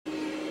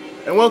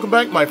And welcome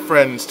back, my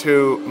friends,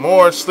 to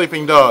more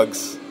Sleeping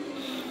Dogs.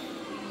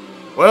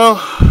 Well,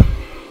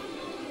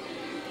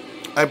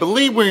 I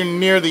believe we're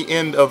near the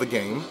end of the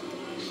game.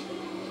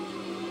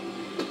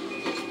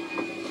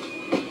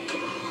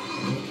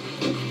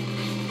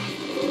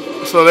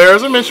 So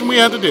there's a mission we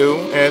have to do,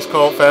 and it's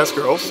called Fast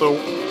Girls, so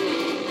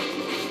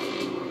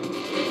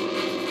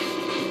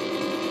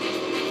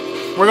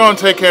we're going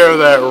to take care of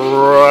that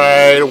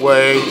right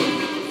away.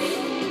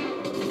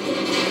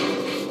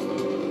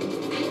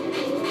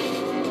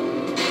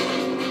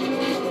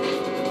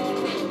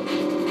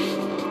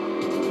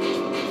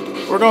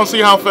 We're going to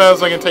see how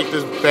fast I can take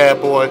this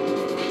bad boy.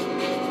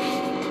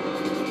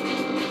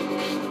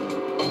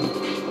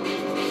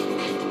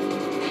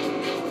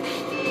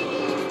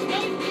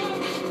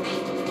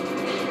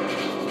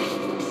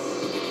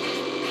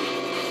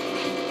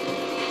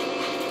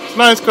 It's a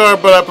nice car,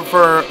 but I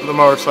prefer the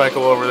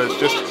motorcycle over this.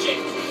 Just...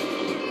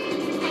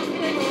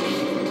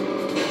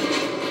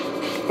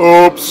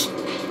 Oops.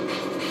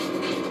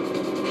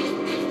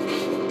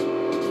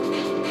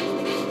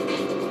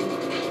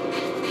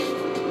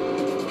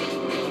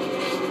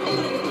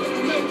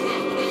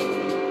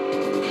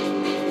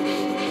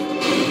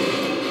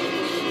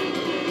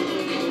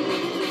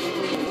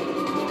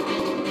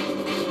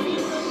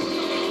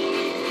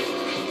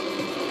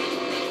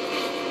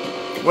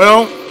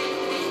 Well,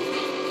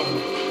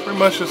 pretty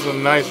much just a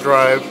nice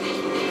drive.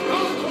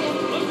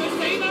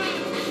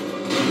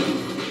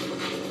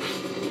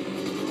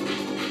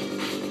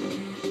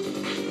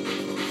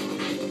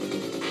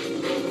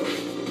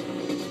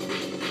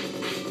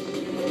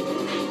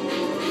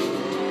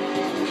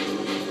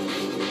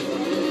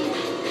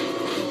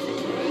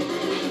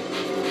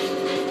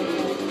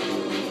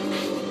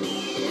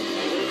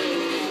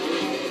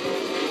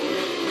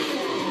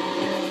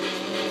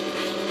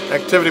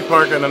 Activity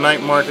park and the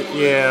night market,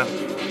 yeah.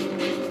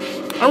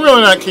 I'm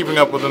really not keeping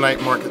up with the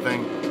night market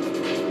thing.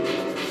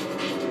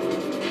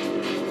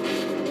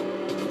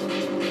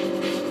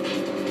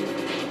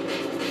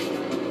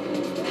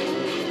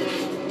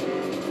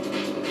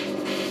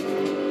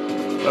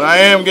 But I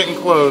am getting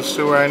close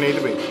to where I need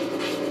to be.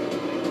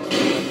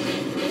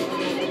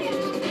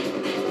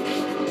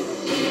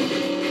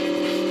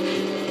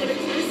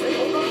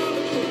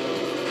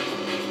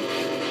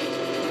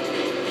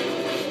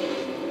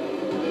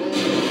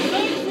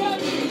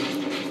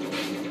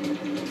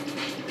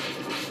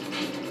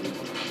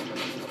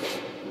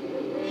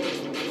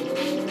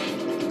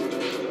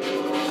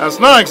 That's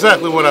not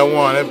exactly what I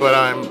wanted, but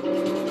I'm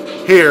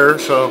here,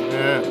 so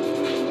yeah.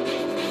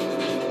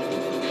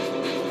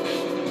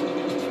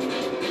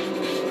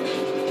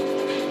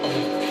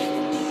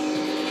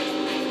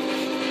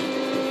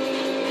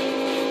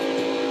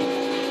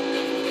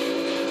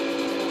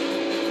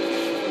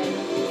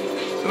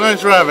 It's a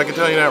nice drive, I can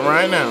tell you that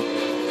right now.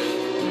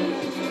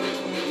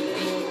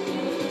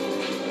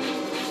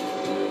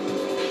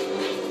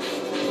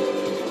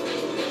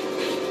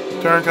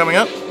 Turn coming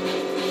up.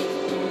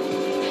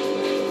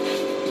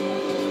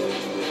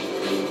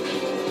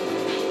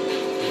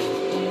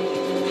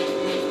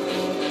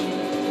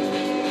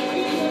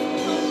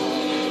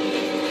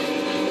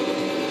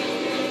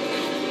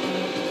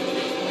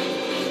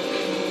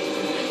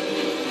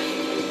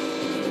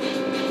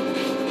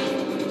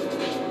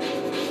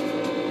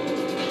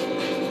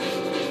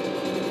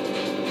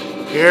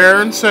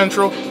 Here in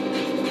Central.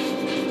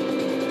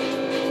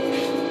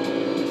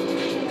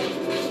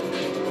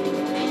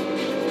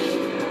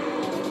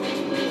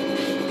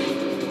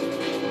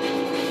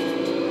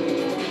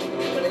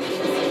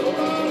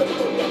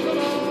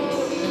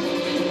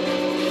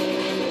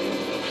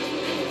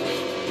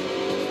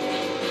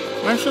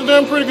 I'm actually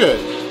doing pretty good.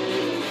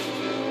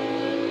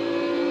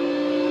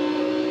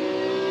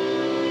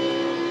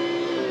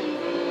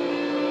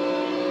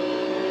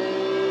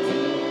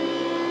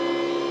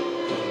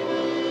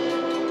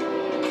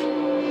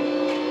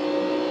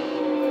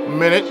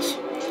 Minute.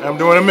 I'm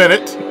doing a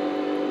minute.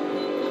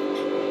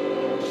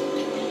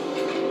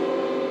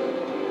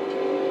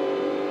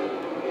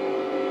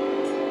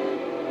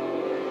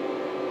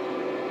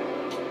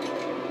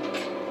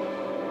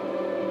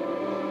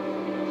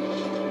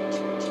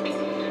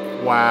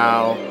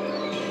 Wow.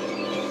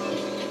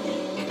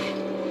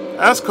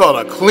 That's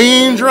called a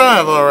clean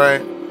drive, all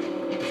right.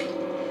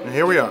 And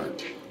here we are.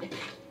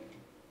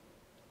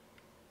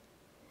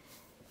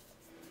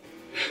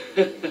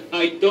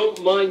 I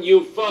don't mind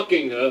you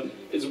fucking her.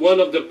 It's one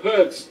of the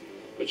perks.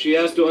 But she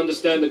has to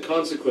understand the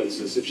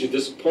consequences if she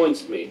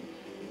disappoints me.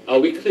 Are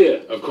we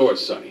clear? Of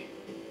course, Sonny.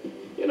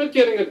 You're not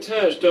getting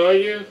attached, are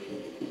you?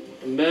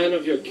 A man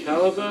of your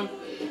caliber?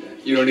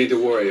 You don't need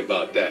to worry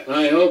about that.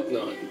 I hope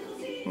not.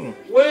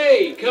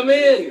 Wait, come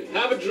in.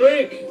 Have a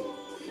drink.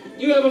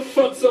 You ever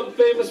fucked some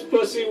famous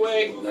pussy,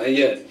 Way? Not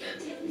yet.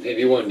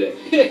 Maybe one day.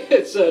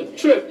 It's a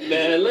trip,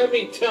 man, let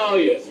me tell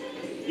you.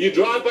 You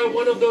drive by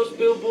one of those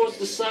billboards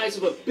the size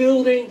of a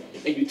building,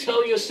 and you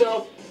tell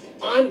yourself,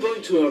 I'm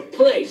going to her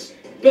place,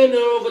 bend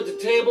her over the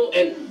table,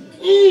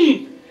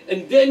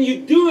 and then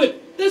you do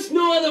it. There's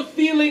no other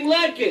feeling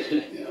like it.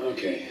 Yeah,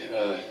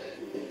 okay.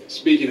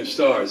 Speaking of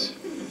stars,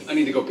 I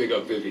need to go pick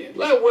up Vivian.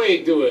 Let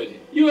Wade do it.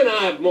 You and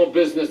I have more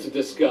business to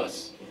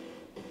discuss.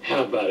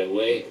 How about it,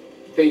 Wade?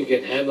 Think you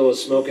can handle a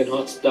smoking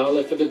hot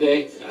starlet for the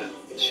day?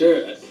 Sure.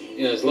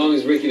 You know, as long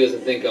as Ricky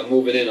doesn't think I'm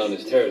moving in on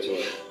his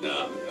territory.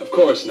 No, of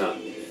course not.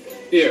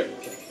 Here,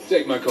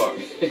 take my car.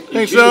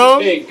 Think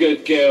so? Take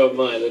good care of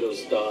my little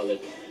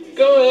starlet.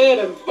 Go ahead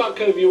and fuck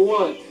her if you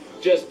want.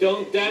 Just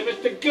don't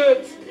damage the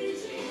goods.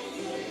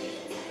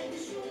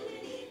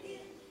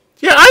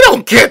 Yeah, I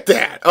don't get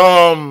that.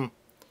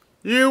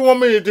 You want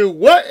me to do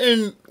what?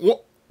 And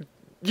what?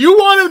 You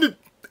want him to?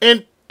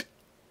 And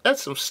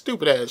that's some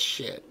stupid ass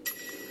shit.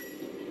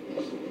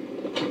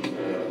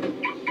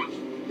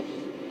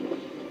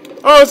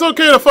 Oh, it's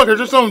okay to fuck her.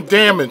 Just don't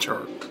damage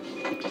her.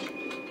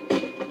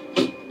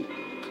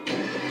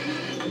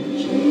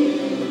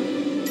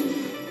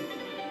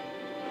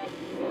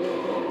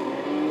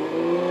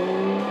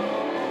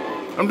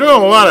 I'm doing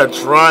a lot of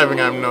driving,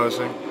 I'm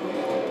noticing.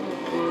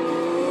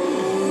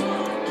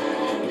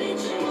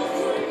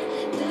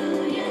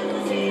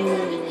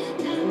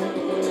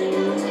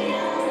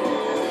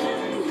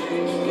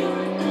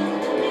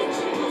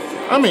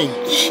 I mean,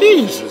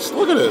 Jesus,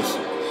 look at this.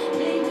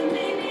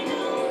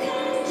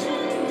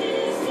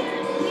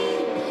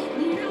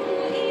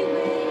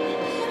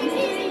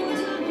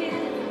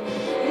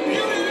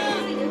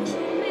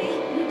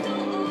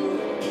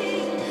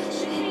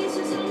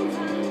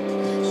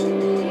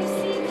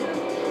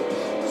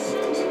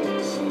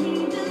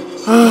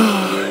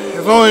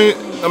 If only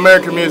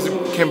American music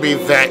can be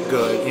that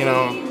good, you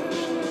know.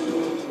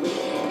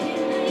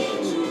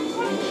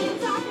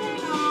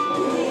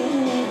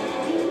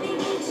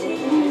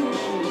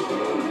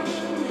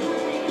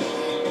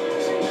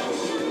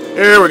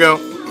 Here we go.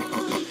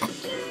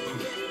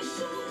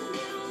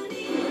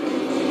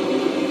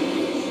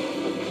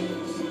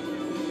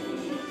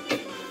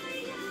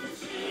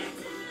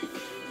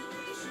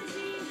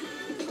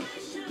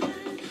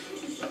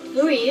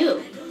 Who are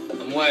you?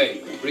 I'm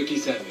Wade. Ricky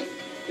sent me.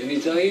 Didn't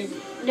he tell you?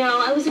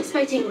 No, I was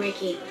expecting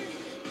Ricky.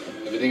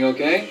 Everything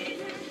okay?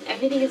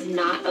 Everything is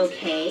not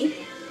okay.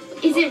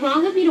 Is it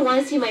wrong of me to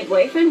want to see my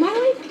boyfriend? Why do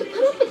I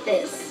put up with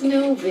this?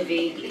 No,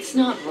 Vivi, it's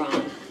not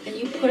wrong. And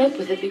you put up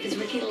with it because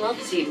Ricky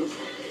loves you.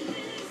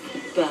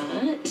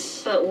 But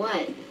But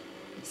what?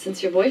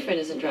 since your boyfriend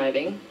isn't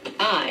driving,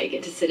 I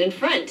get to sit in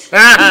front.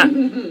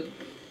 Why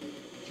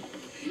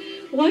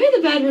are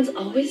the bad ones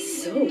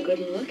always so good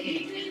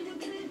looking?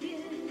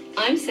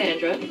 I'm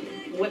Sandra.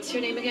 What's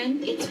your name again?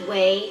 It's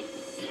Way.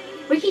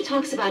 Ricky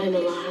talks about him a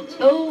lot.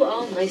 Oh,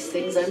 all nice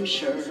things, I'm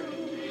sure.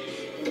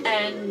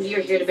 And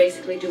you're here to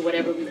basically do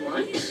whatever we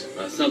want?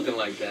 Something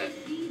like that.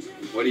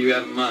 What do you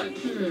have in mind?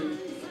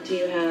 Do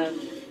you have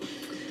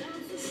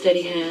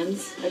steady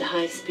hands at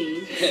high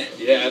speed?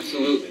 Yeah,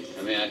 absolutely.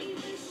 I mean,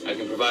 I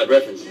can provide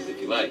references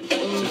if you like.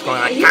 She's going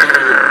Are like, you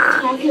trying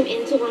to talk him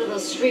into one of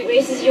those street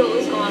races you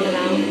always go on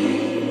about?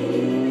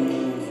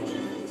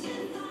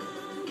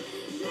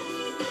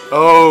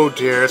 oh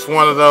dear, it's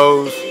one of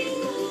those.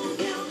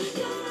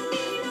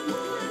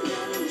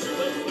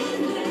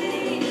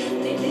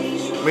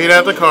 Meet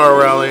at the car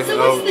rally. So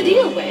what's the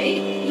deal,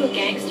 Way? You a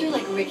gangster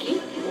like Ricky?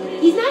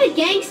 He's not a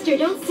gangster,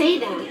 don't say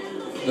that.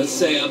 Let's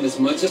say I'm as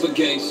much of a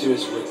gangster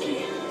as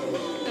Ricky.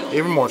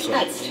 Even more so.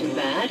 That's too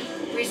bad.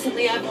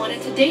 Recently I've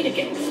wanted to date a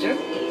gangster.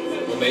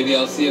 Well, maybe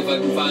I'll see if I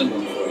can find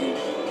one for you.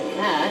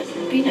 That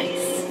would be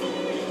nice.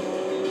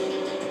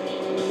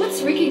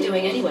 What's Ricky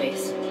doing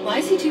anyways? Why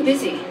is he too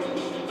busy?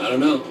 I don't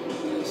know.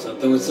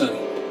 Something with Sonny.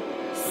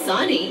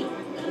 Sonny?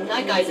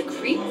 That guy's a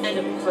creep and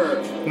a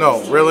perv.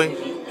 No, really?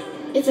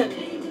 It's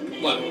okay.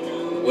 What?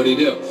 What'd he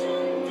do?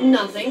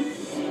 Nothing.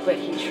 But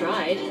he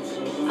tried.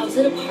 I was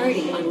at a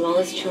party on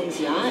Wallace Chung's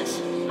yacht.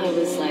 I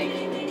was like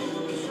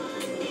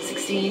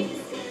 16.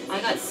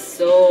 I got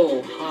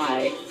so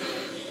high.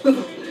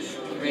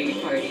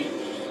 Great party.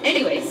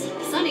 Anyways,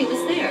 Sonny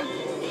was there.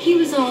 He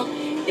was all,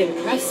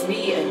 impress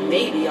me and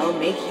maybe I'll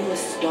make you a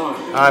star.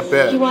 I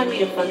bet. He wanted me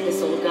to fuck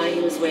this old guy he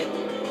was with.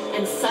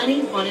 And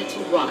Sonny wanted to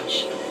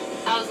watch.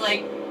 I was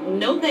like,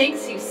 no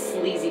thanks, you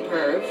sleazy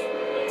perv.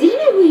 Do you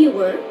know who you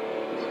were?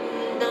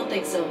 Don't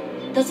think so.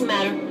 Doesn't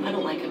matter. I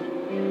don't like him.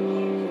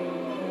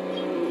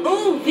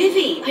 Oh,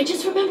 Vivi! I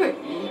just remembered.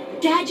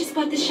 Dad just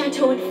bought this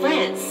chateau in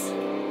France.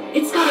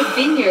 It's got a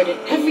vineyard and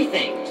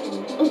everything.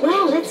 Oh,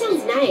 wow, that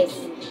sounds nice.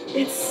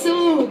 It's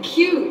so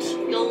cute.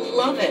 You'll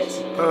love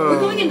it. We're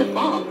going in the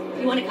fall.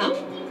 You want to come?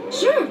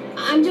 Sure,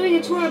 I'm doing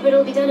a tour, but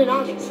it'll be done in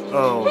August.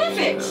 Oh.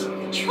 Perfect.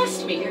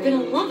 Trust me, you're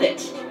gonna love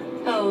it.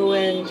 Oh,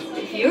 and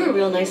if you're a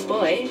real nice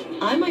boy,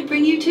 I might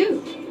bring you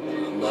too.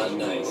 I'm not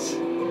nice.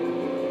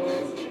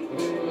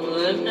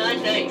 I'm not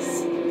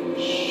nice.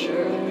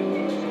 Sure.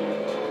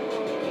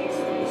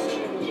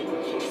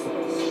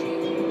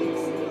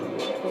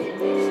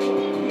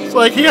 It's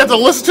like he had to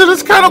listen to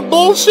this kind of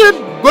bullshit.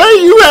 But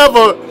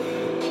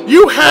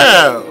you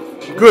have,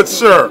 good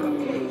sir,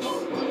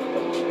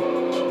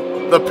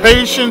 the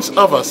patience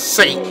of a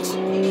saint.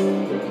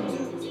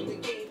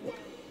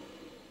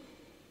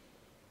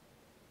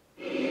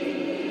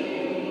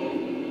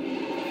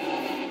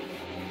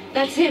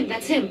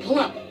 That's him. Pull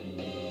up.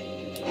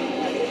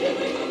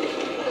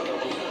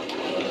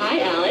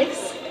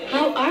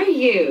 are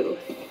you?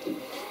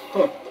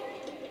 Huh.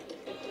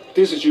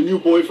 This is your new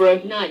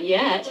boyfriend? Not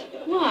yet.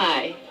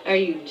 Why? Are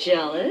you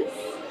jealous?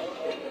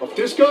 Of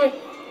this guy?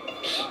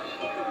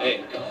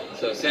 Hey,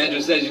 so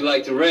Sandra says you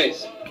like to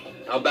race.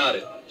 How about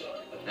it?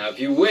 Now, if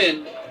you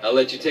win, I'll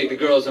let you take the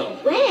girls home.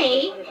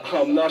 Ray?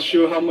 I'm not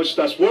sure how much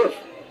that's worth.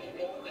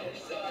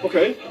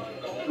 Okay,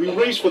 we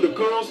race for the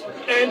girls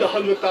and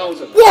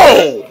 100,000.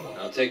 Whoa!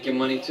 I'll take your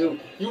money, too.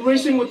 You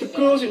racing with the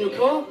girls in your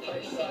car?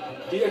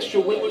 The extra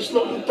weight will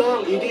slow you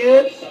down,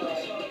 idiot.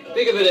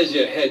 Think of it as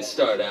your head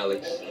start,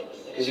 Alex.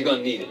 Because you're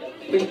gonna need it.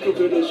 Think of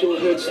it as your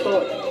head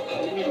start.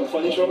 呢條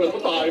粉腸係好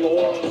大我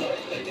啊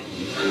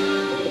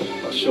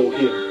！I'll show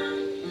him.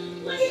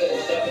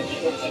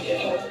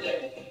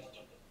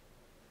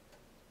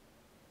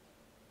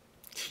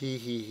 Hee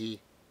hee hee.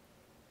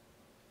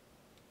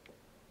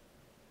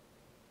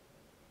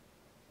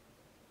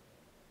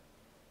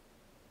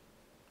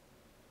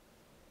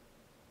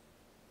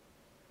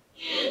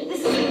 This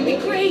is gonna be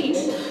great.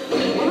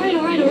 All right.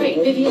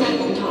 Vivi and I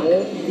won't talk.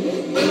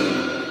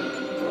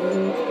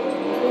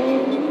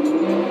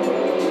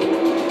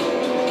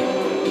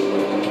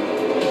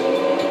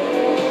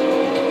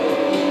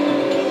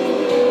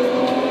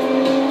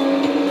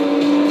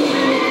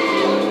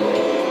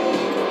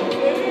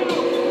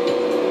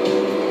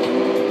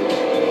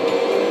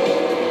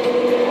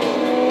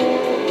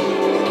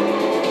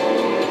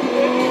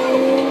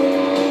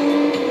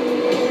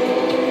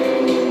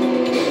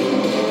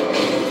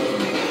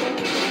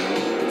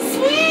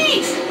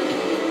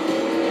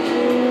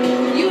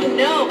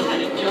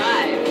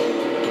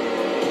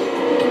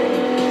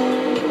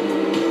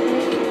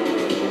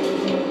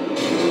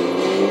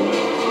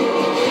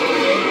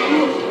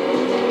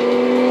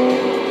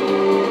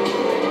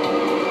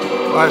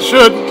 I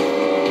should.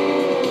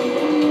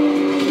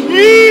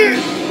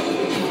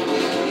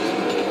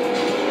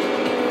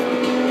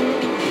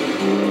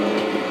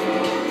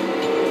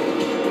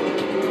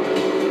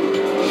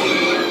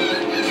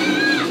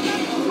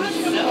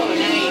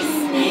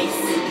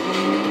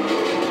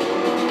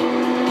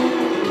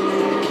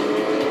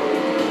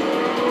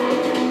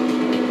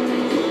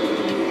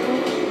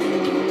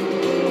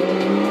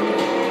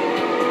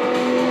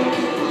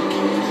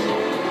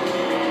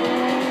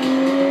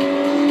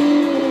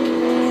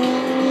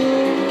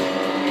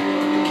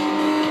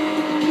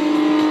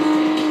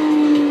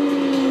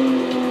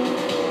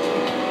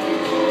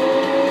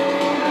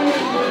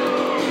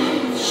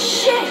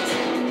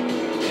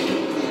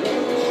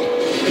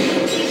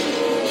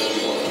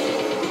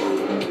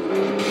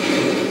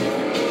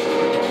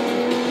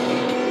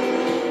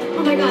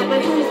 Oh my god, my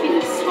heart is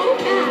beating so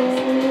fast.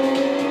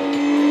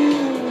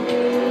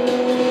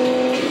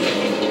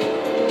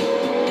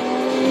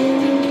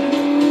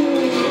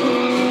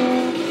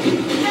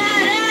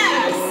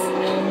 Badass!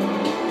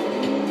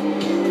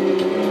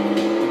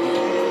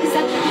 Is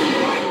that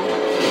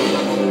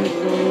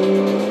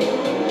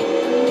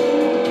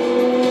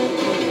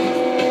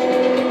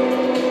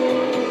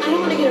I don't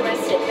want to get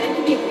arrested. That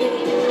could be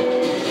really bad.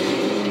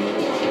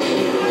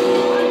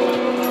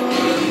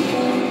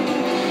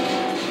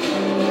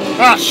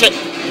 Ah, shit.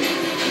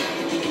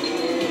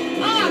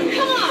 Oh,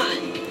 come on!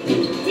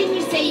 Didn't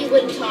you say you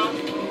wouldn't talk?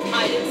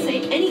 I didn't say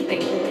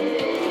anything.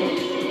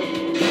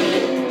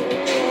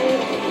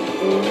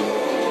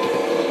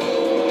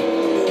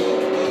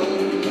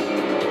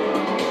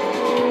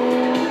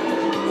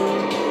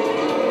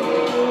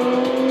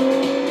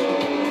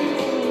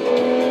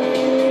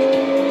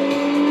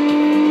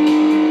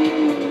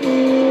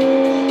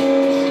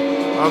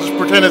 I'll just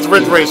pretend it's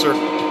Ridge Racer.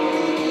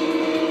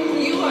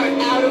 You are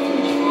out of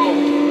control.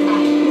 I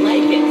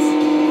like it.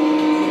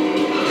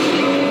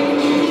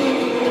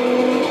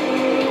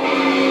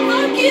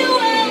 Fuck you,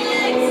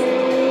 Alex!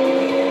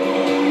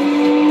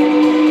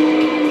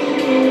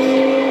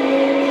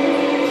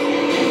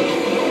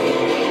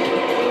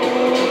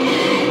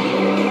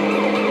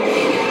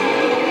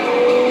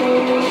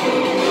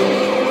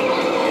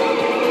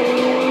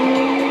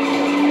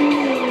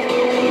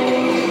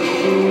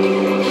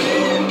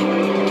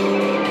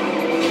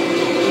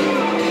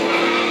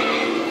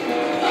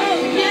 Oh,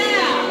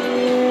 yeah!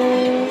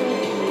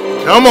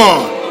 Come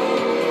on.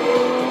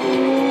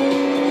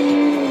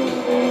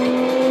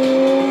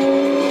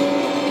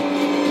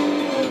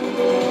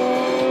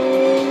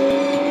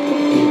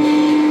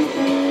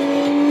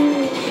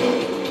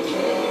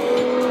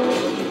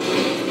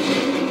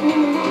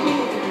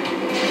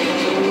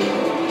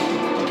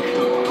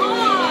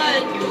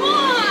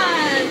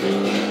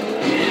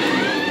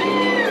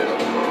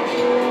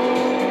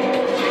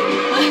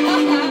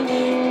 Come on!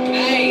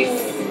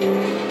 Nice!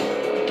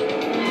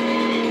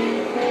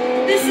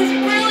 This is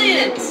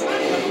brilliant!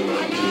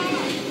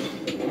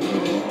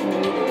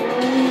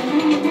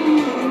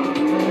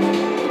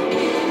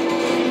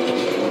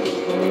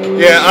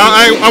 Yeah,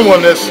 I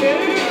won this.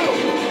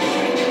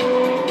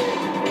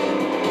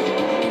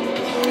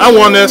 I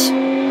won this.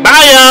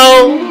 Bye,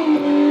 yo.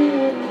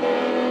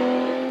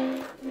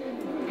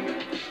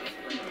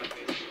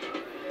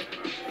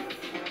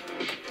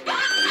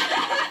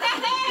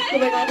 Oh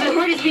my god, my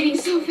heart is beating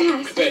so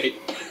fast. Wait.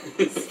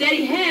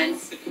 Steady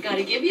hands. Gotta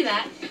Gotta give you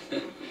that.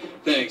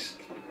 Thanks.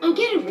 Oh,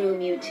 get a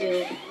room, you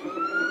two.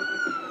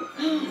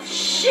 Oh,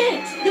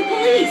 shit! The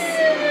police!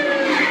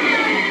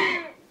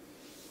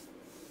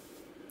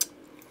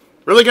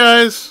 Really,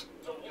 guys?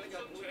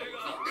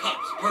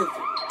 Cops, perfect.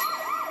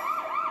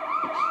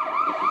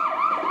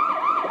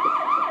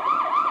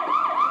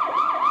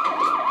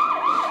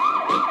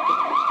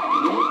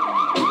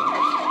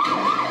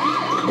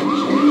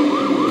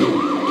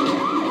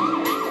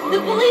 The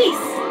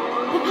police!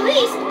 The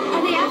police?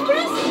 Are they after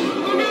us?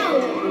 Oh no.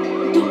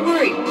 Don't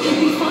worry,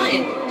 it'll be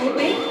fine.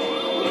 Wait.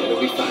 It'll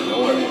be fine,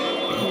 don't worry.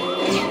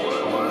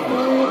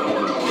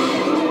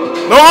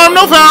 No harm,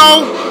 no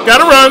foul.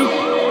 Gotta run.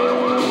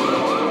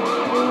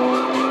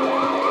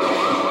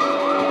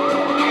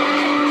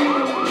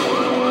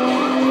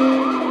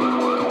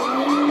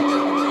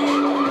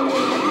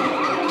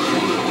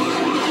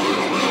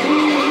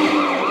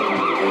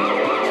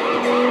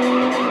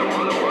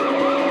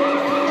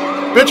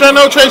 Bitch, I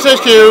know Trace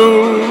HQ.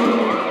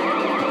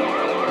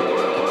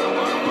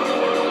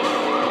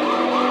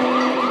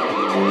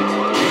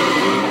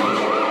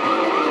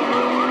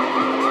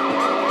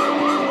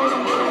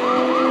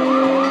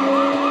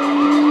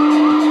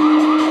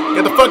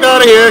 Get the fuck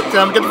out of here.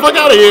 Time to get the fuck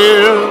out of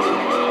here.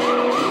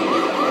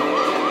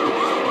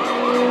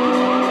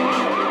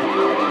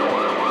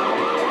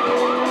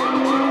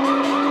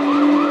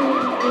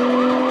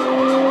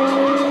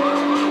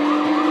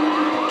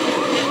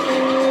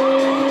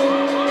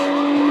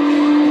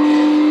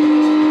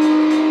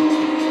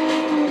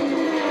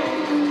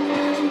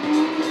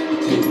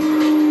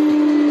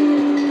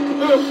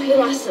 Oh, you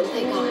lost him,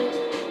 thank God.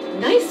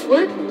 Nice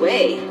work,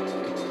 Wei.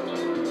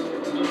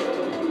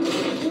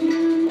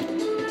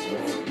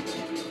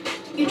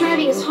 You're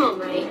driving us home,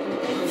 right?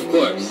 Of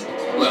course.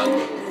 Well,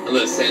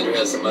 unless Sandra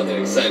has some other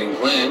exciting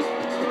plan.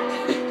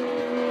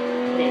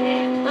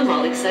 Nah, I'm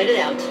all excited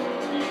out.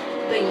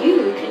 But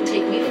you can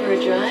take me for a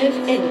drive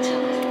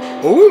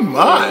anytime. Oh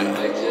my.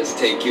 I just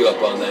take you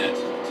up on that.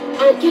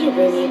 Oh, get a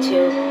room, you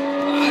two.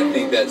 I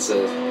think that's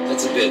a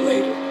bit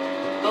later.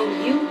 Oh,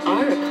 you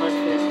are a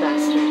confident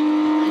bastard.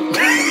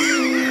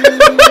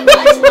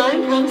 But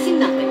I'm promising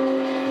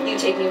nothing. You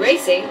take me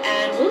racing,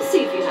 and we'll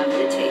see if you have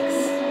what it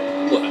takes.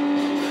 What?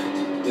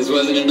 This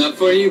wasn't enough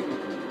for you?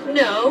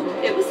 No,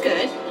 it was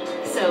good.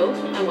 So,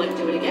 I want to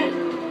do it again.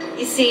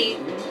 You see,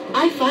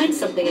 I find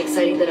something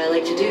exciting that I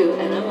like to do,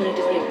 and I want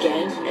to do it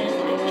again and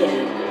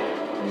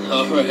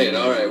again.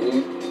 All right.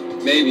 Well,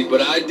 maybe,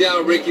 but I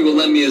doubt Ricky will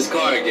lend me his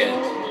car again.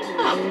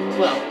 Oh,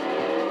 well,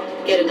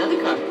 get another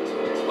car.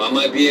 Well, I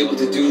might be able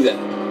to do that.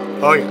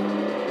 Oh yeah.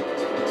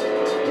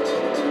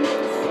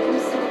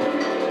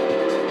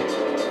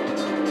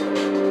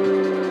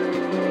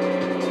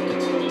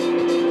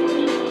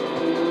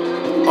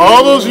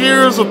 All those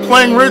years of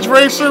playing Ridge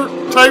Racer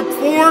Type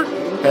 4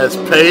 has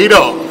paid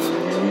off.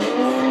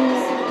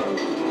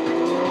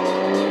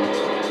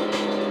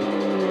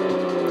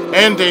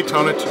 And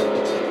Daytona 2.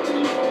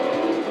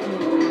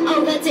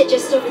 Oh, that's it,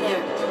 just over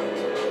there.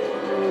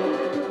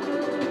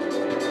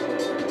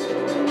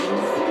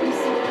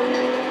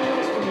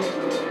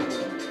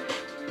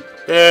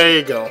 There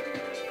you go.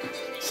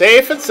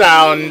 Safe and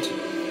sound.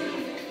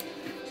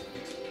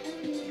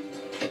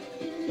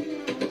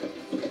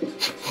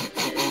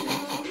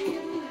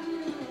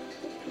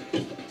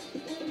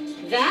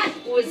 That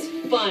was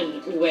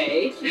fun,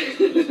 Wei.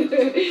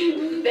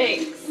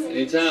 Thanks.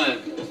 Anytime.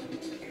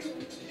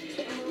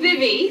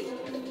 Vivi,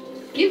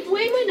 give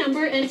Wei my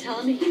number and tell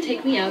him he can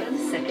take me out on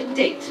a second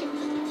date.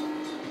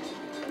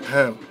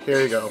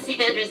 Here you go.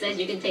 Sandra says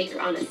you can take her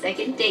on a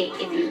second date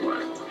if you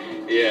want.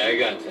 Yeah, I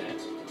got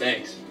that.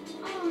 Thanks.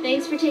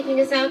 Thanks for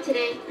taking us out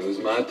today. It was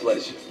my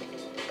pleasure.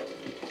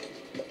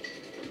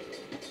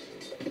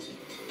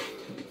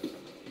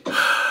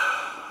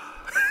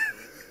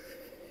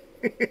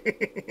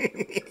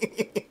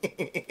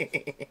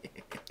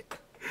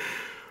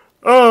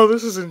 Oh,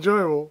 this is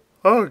enjoyable.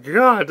 Oh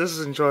God, this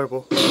is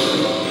enjoyable.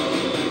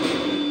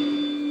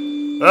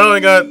 Well, I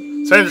got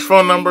Sandra's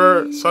phone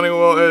number,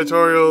 Sunnywell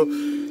editorial.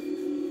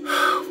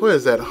 What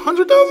is that?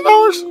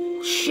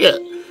 $100,000?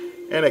 Shit.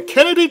 And a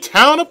Kennedy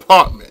Town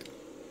apartment.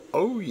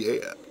 Oh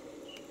yeah.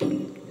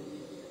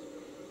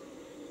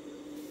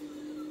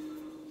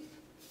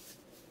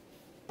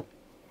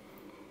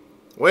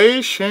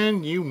 Wei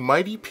Shen, you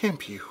mighty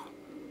pimp, you.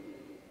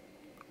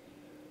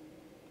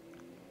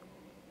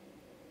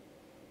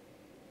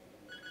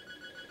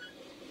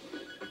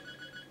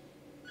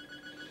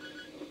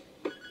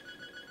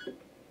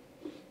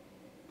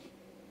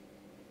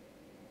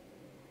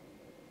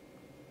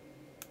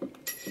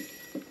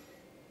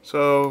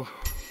 So,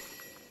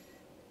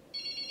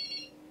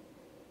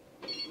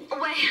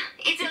 Wei,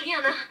 it's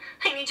Eliana.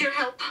 I need your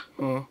help.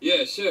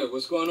 Yeah, sure.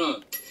 What's going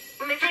on?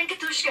 My friend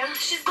Katushka,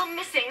 she's gone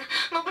missing.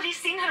 Nobody's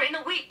seen her in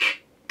a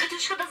week.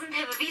 Katushka doesn't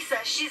have a visa.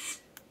 She's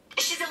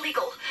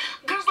illegal.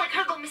 Girls like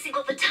her go missing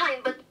all the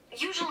time, but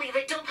usually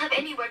they don't have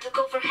anywhere to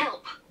go for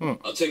help.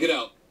 I'll check it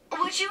out.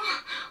 Would you?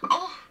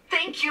 Oh,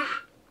 thank you.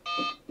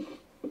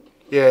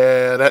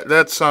 yeah,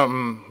 that's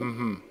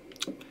something.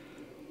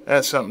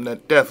 That's something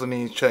that definitely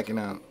needs checking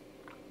out.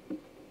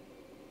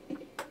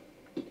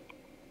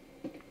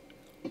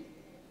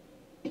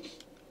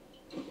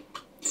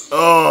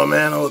 Oh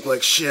man, I look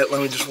like shit.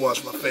 Let me just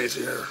wash my face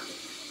here.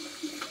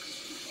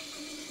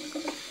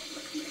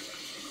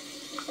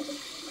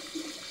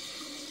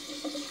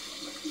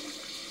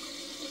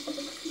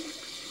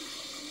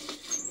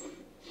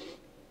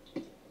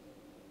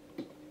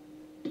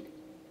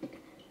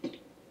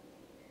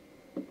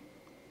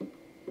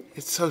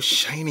 It's so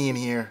shiny in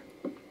here.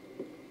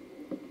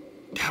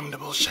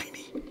 Damnable shiny.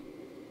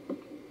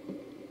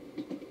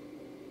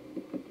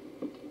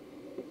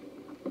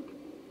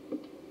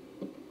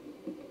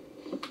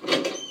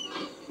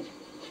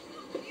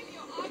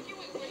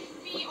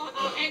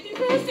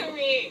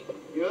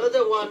 You're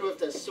the one with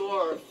the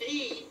sore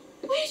feet.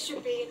 We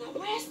should be in a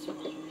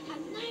restaurant. A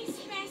nice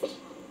restaurant.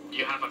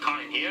 You have a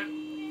car in here?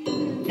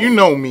 You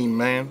know me,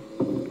 man.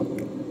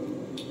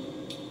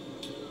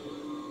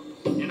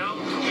 You know,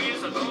 2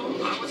 years ago,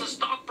 I was a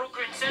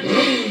stockbroker in Central.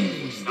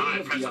 Now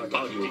I press a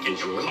button to get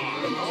your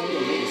car. And all the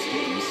latest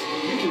games,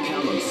 you can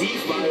count on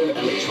Z-Fire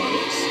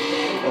Electronics.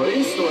 Our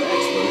in-store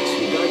experts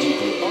will guide you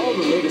through all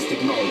the latest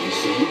technology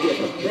so you get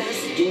the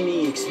best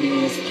gaming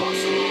experience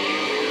possible.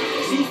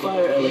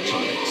 Z-Fire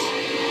Electronics.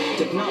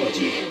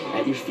 Technology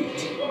at your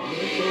feet.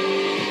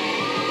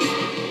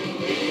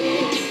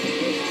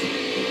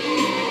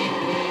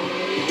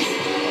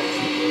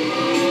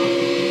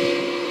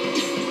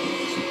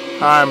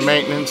 High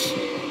maintenance.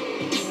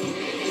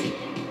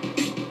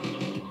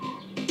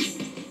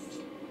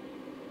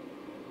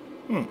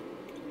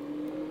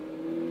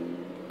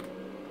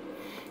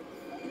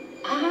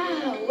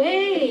 Ah,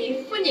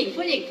 Wei, 歡迎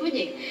歡迎歡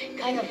迎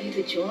Kind of you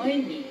to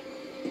join me.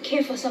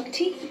 Care for some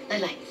tea?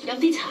 嚟飲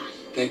啲茶。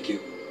 Thank you.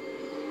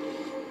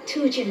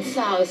 Two Chin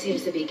Tsao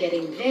seems to be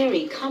getting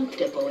very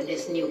comfortable in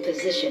his new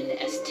position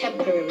as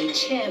temporary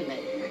chairman.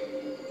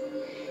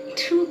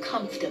 Too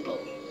comfortable.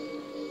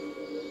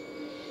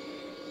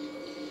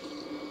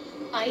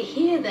 I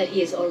hear that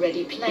he is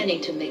already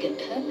planning to make it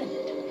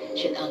permanent,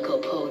 should Uncle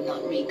Po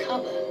not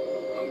recover.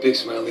 Big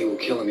Smile Lee will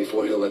kill him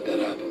before he'll let that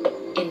happen.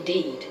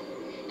 Indeed.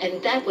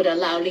 And that would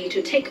allow Lee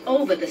to take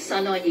over the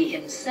Sun On Yi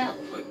himself.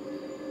 But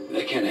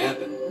that can't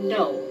happen.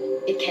 No,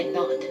 it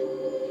cannot.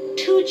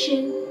 Two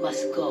Chin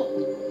must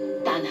go.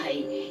 Dan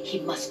Hai, he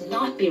must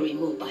not be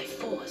removed by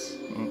force.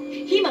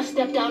 He must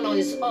step down on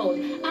his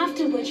own,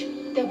 after which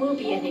there will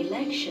be an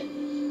election.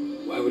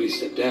 Why would he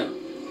step down?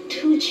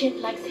 Two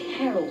Chin likes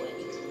heroin.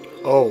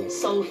 Oh.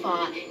 So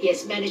far, he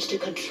has managed to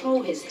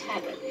control his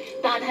habit.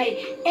 Dan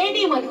Hai,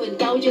 anyone who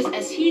indulges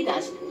as he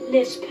does,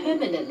 lives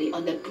permanently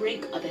on the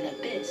brink of an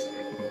abyss.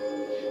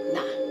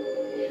 Now,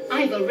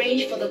 I've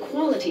arranged for the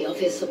quality of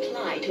his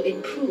supply to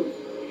improve.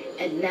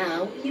 And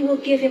now you will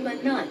give him a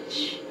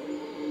nudge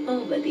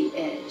over the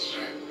edge.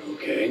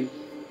 Okay.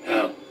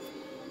 How?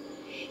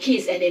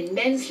 He's an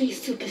immensely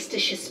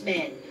superstitious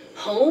man.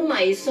 好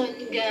迷信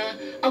㗎,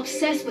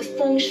 obsessed with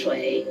feng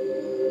shui.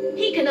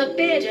 He cannot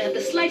bear to have the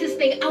slightest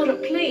thing out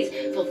of place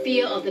for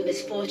fear of the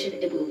misfortune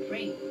it will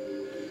bring.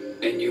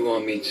 And you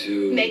want me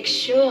to... Make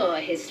sure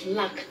his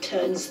luck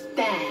turns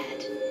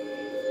bad.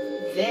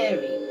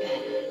 Very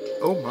bad.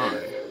 Oh my.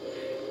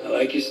 I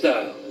like your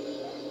style.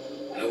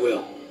 I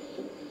will.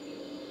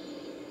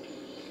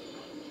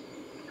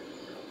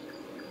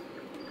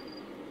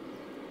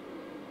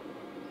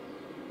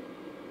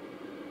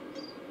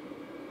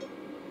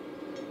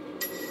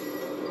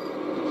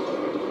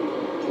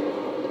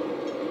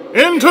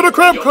 Into the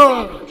crab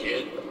car.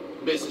 Kid.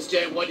 Mrs.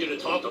 Jiang want you to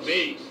talk to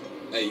me.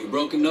 Hey, you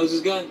broken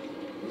noses guy?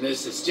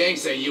 Mrs. Jiang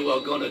said you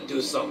were gonna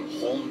do some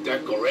home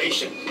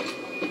decoration.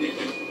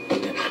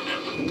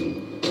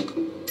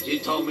 She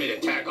told me to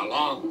tag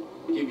along,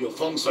 give you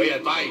feng shui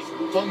advice.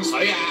 Feng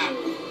shui, a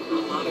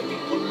lot of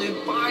people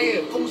live by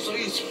it. Feng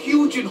shui is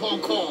huge in Hong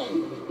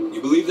Kong.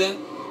 You believe that?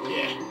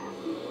 Yeah.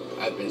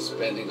 I've been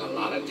spending a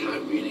lot of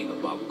time reading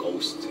about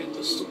ghosts and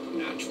the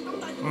supernatural.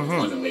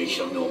 Want to make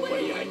sure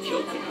nobody I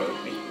killed can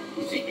hurt me.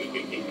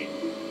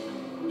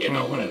 You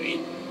know what I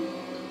mean?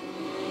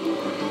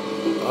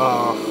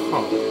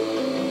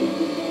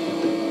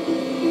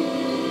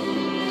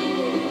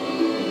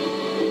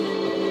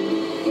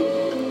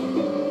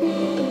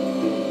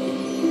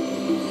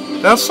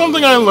 That's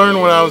something I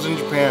learned when I was in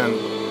Japan.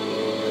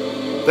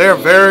 They're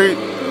very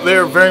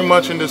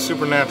much into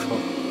supernatural,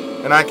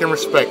 and I can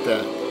respect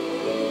that.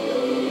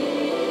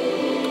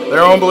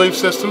 Their own belief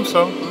system,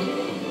 so.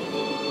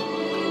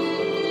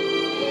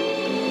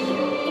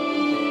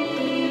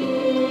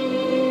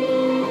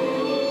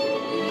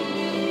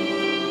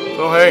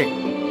 So hey,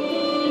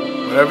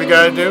 whatever you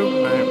gotta do,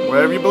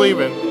 whatever you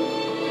believe in.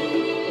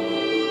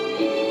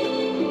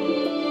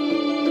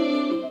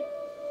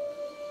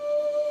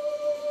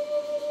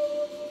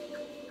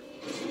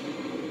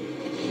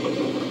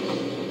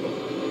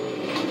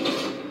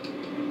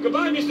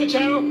 Goodbye, Mr.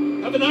 Chow.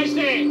 Have a nice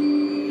day.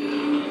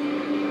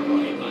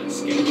 Right on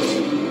schedule.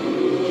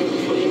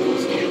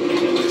 People's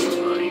gambling at this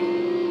time.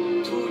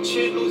 Two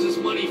Chin loses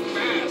money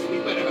fast. We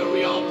better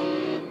hurry up.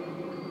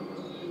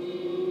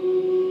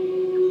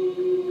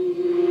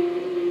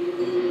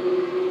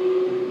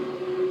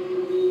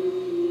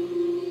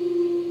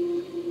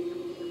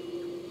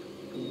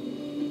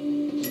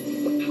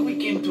 How we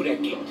came to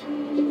that gate?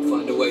 We'll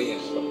find a way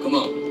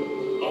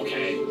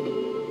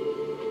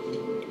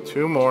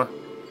 2 more.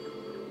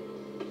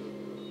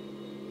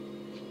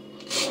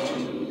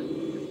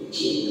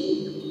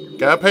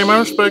 Gotta pay my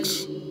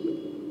respects.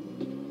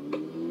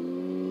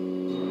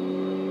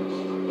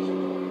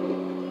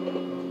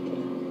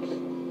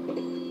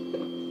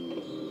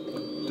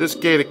 This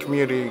gated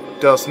community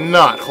does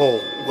not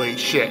hold weight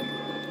shit.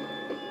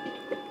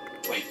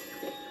 Wait,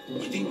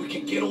 you think we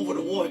can get over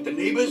the wall at the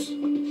neighbors?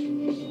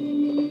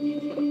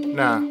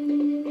 Nah.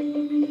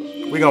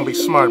 We gonna be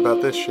smart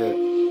about this shit.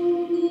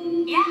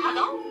 Yeah,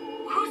 hello?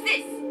 Who's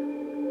this?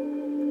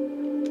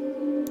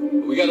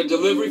 We got a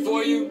delivery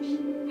for you?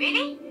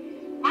 Really?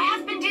 My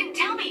husband didn't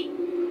tell me.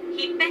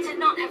 He better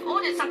not have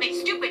ordered something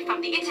stupid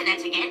from the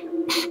internet again.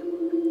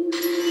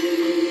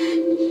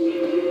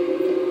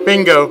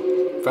 Bingo.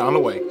 Found a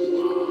way. You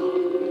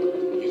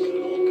got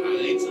all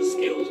kinds of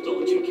skills,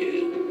 don't you,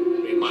 kid?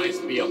 Reminds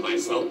me of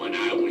myself when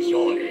I was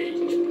your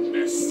age.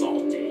 Less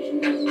salty.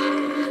 I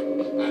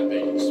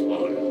bet you're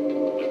smarter,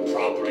 but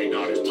probably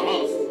not as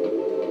tough.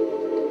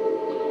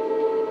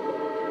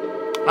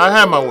 I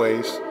have my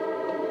ways.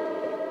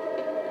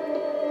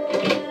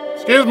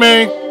 Excuse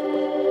me.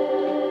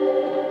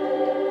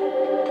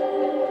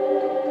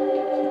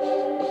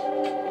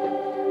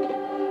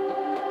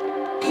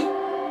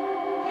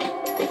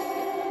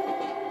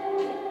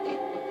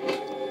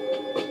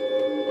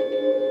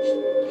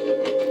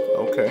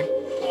 Okay.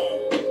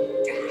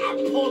 I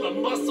pulled a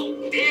muscle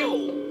deal.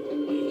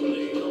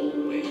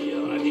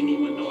 I didn't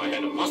even know I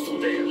had a muscle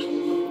there.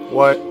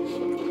 What?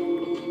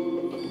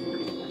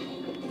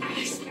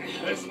 It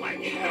hurts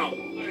like hell.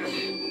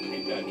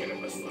 Maybe I'll get a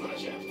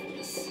massage after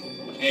this.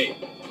 Hey,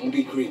 don't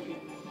be creepy.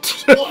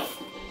 What?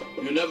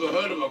 You never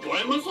heard of a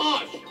groin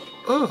massage?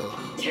 Ugh.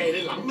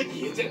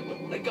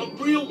 Like a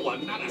real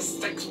one, not a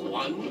sex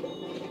one.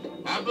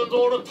 Happens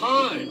all the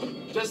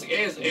time. Just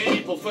ask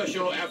any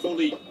professional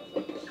athlete.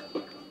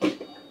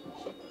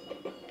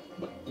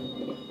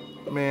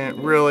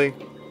 Man, really?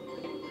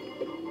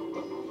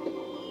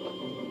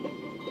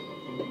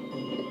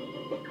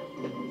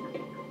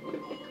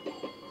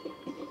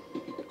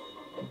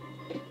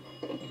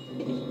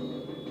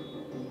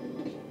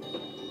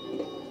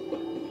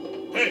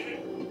 Hey,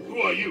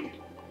 who are you?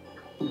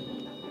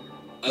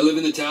 I live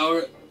in the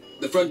tower.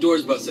 The front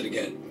door's busted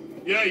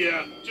again.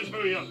 Yeah, just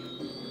hurry up.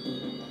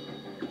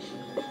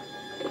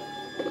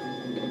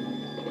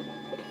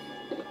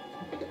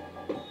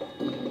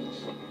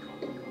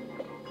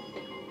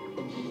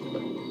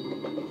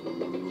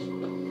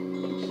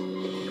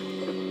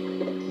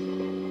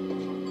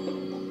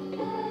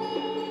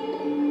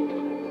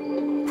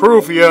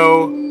 Proof,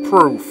 yo.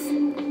 Proof.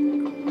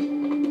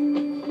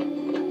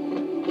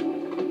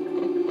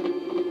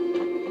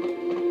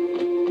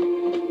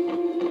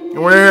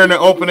 And we're here in the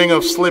opening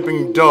of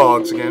Sleeping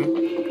Dogs again.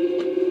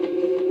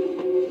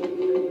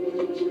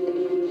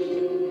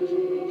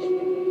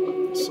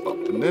 Let's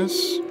open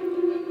this.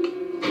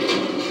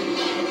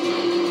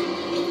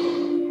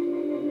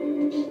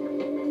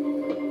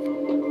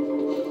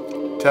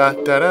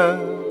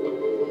 Ta-da-da.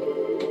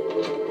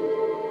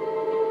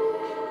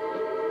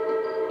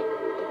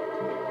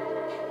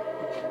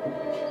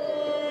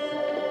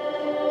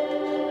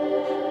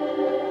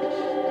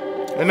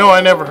 I know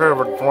I never heard of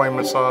a groin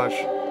massage.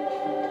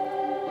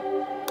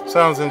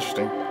 Sounds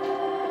interesting.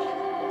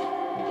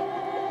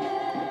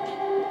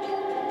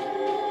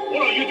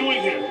 What are you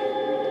doing here?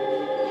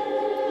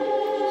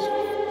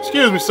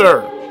 Excuse me,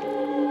 sir.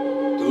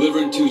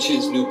 Delivering Two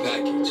Chin's new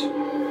package.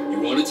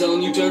 You want to tell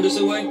him you turned us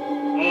away?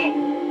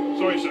 Oh,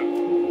 sorry, sir.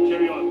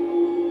 Carry on.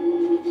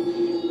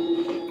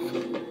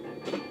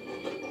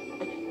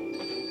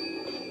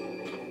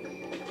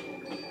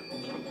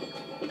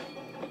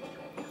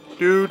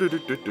 Do do do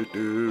do do do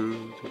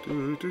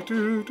do do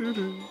do do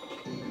do.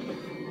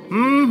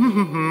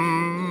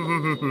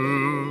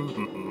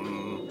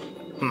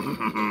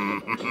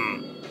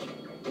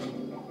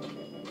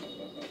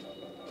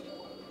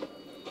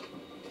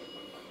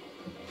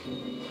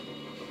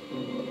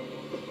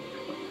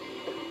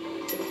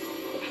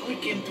 How we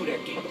came through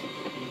that gate?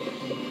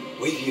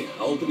 Wait here.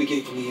 I'll open the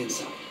gate from the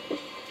inside.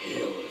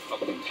 Hell, they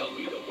fucking tell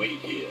me to wait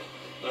here.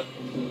 Huh?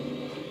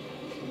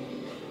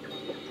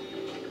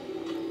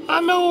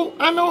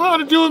 I know how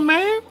to do it,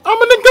 man.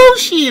 I'm a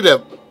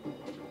negotiator.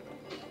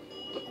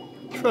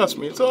 Trust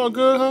me, it's all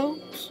good,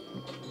 Holmes.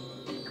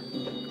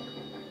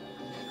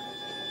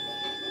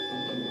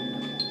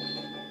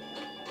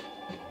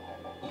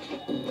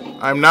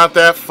 I'm not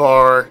that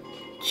far.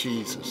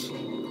 Jesus.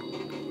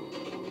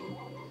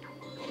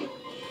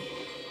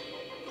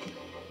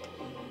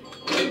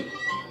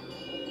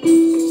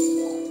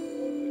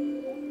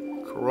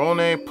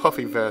 Corone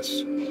puffy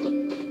vest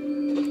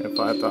at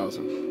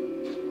 5,000.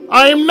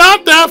 I am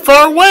not that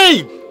far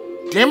away!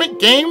 Damn it,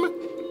 game!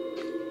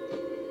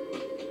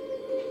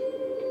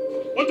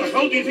 What the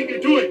hell do you think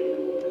you're doing?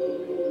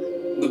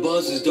 The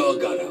boss's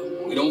dog got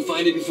out. We don't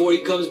find it before he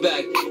comes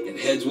back, and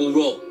heads will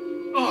roll.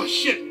 Oh,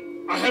 shit.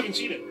 I haven't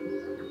seen it.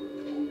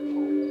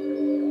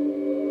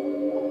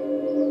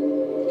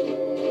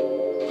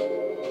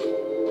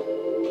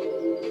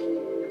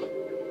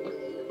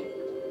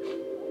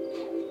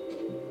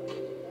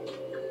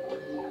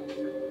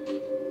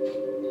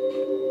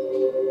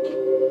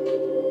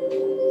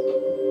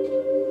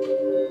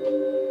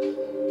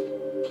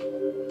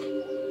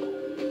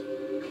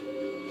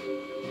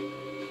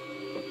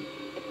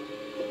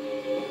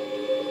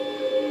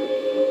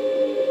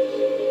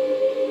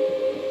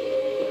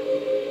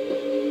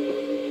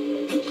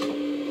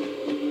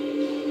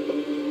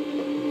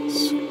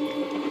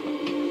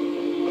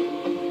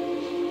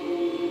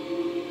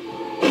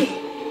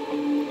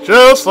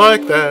 Just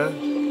like that.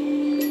 Open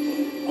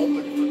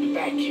it from the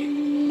back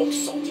end. Oh,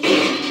 salty.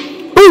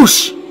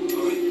 Boosh!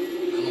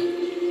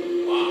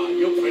 Wow,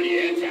 you're pretty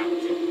and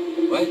talented.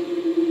 What? I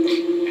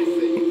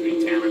said you're pretty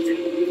talented.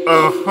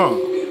 Uh-huh.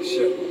 Okay,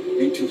 sure.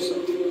 You too, son.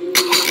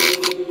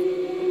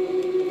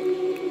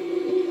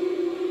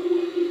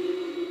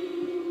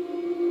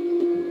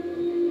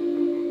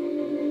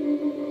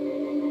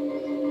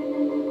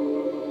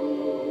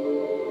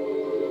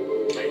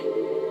 Hey,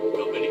 you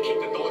want me to kick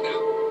the door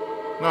down?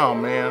 No,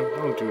 man.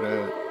 Don't do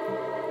that.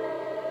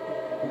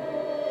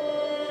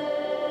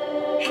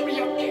 Hurry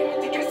up, kid. I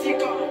think I see a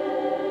car.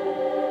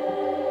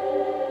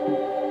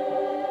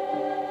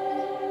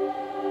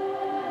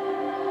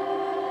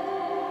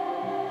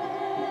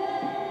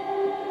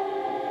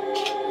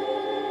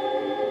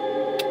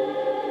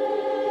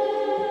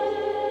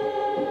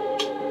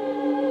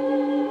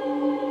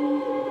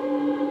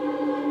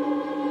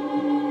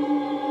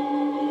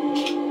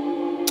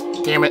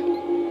 Damn it.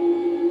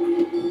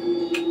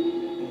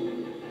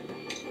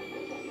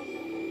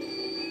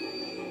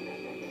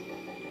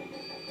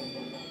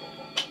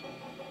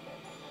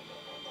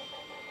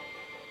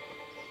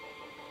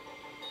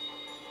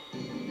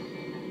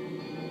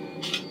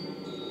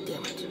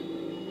 Damn it.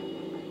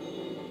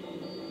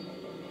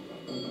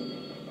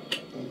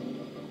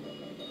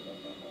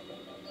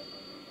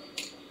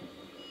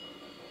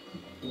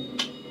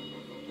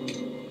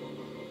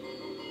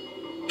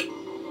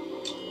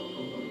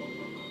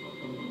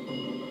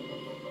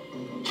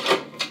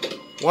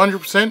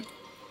 100%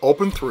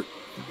 open through.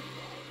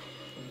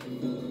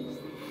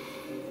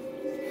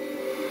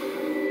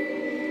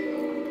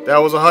 That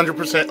was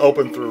 100%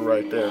 open through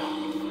right there.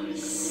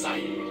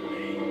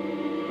 Silently.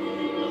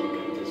 Look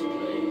at this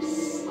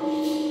place.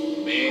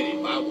 Man,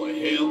 if I were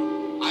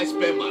him, I'd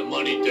spend my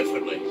money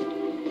differently.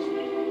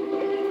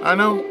 I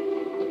know.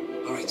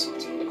 All right,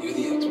 Salty. You're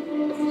the expert.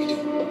 What do we do?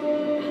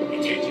 We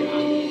take you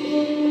out.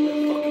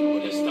 We're fucking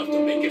with this stuff to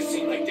make it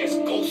seem like there's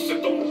ghosts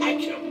that don't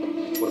like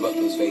him. What about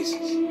those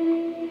vases?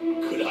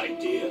 Good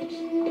idea.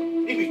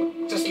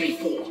 Maybe just leave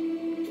 4. 4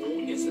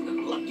 is an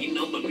unlucky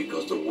number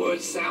because the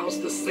word sounds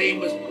the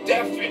same as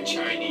death in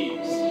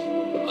Chinese.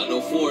 I know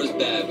 4 is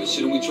bad, but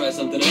shouldn't we try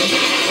something else?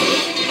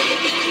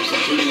 There's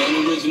some pretty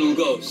unoriginal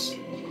ghosts.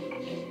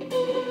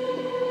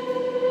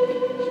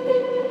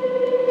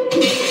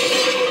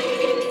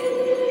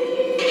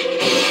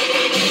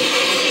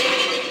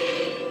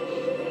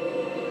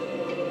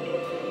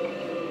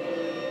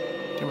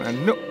 Damn it, I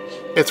know.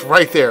 It's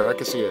right there. I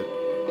can see it.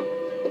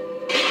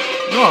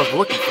 No, I was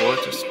looking for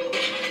it. Just.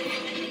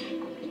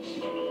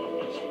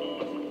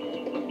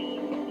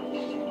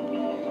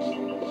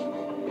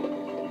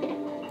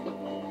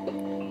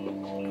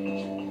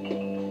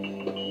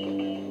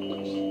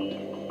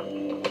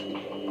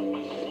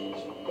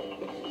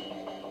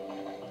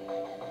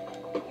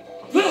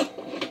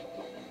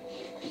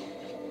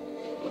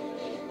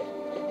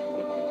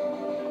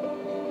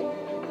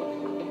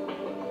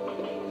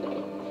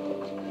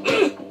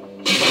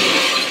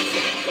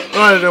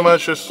 I didn't do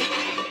much, just.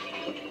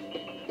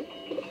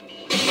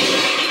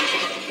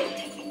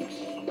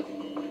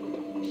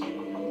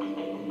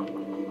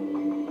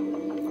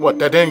 What,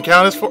 that didn't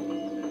count as for?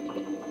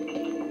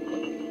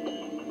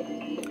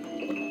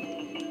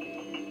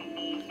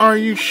 Are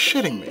you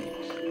shitting me?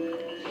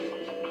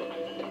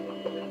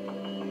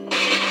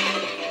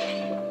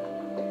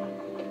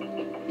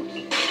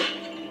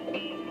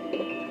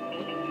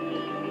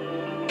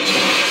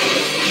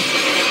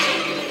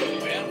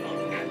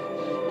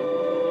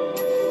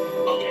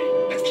 Okay,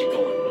 let's keep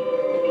going.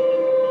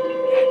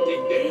 That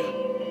thing there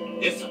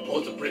is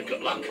supposed to bring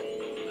good luck.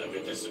 If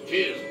it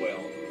disappears, well,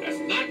 that's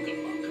not good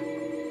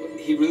luck.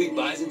 He really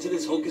buys into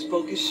this hocus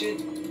pocus shit?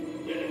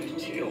 Yeah,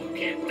 you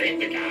can't blame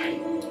the guy.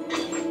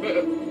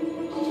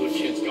 Two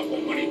Chin's got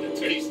more money than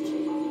taste.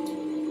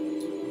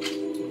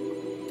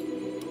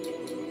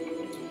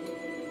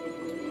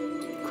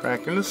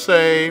 Cracking the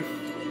safe.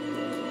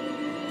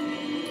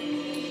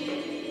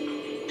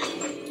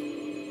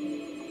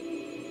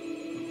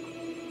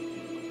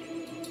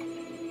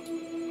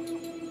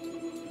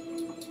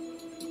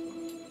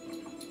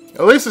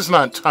 At least it's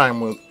not time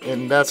with,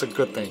 and that's a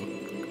good thing.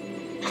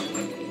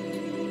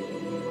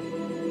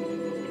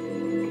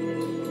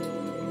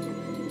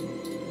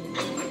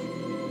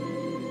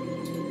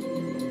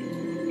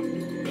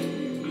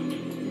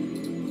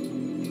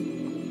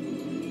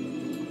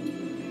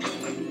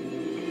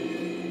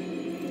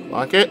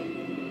 Lock it.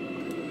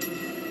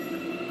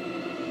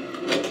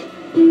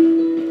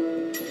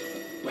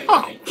 Wait,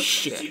 Oh, wait.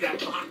 shit. See that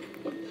clock?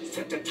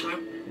 Set the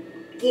time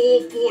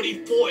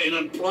 4:44 and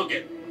unplug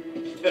it.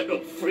 That'll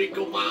freak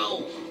him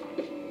out.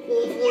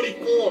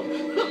 4:44.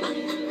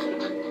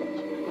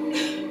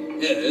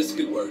 Yeah, this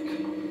could work.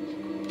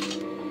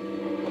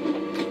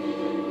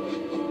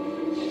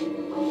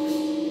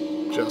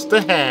 Just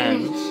the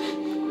hands.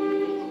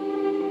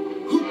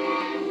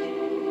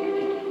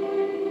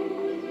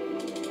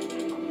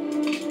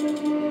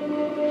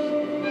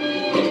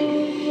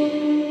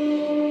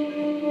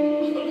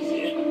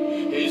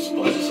 His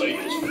buzz is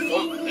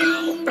fuck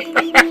now.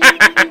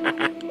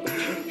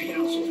 Turn the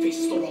piano so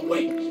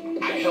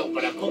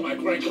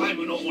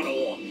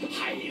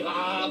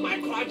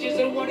garage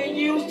isn't what it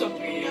used to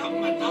be.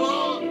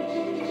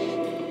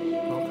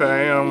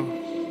 Okay,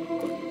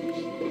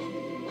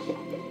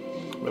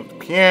 with the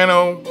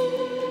piano.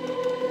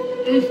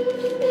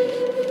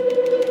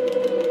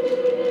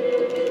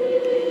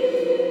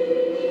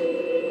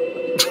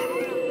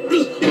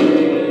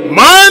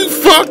 Mind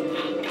fuck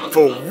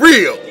for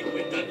real.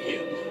 We're done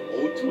here.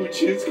 Old Two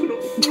Chin's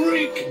gonna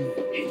freak.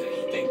 Either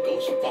he thinks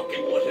goes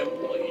fucking with him,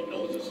 or he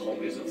knows his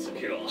home isn't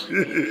secure.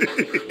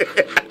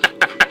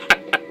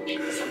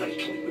 Somebody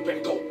tell me we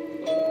better go.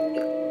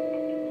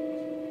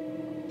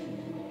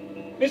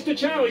 Mr.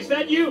 Chow, is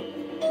that you?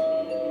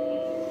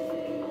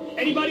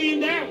 Anybody in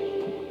there?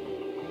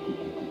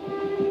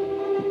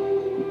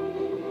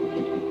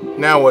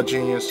 Now what,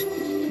 genius? What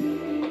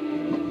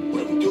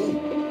are we doing?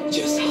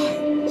 Just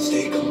hide.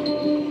 Stay calm.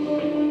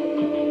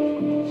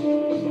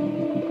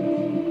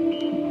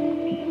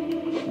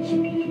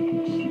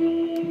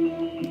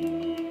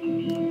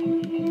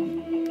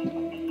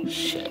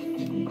 Shit.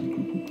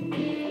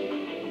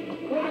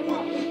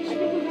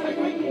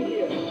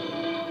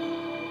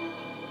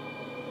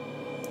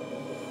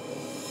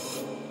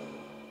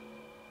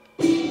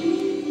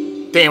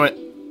 Damn it.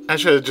 I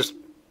should have just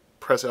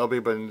pressed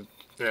LB, but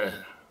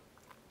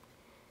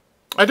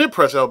I did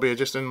press LB, it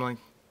just didn't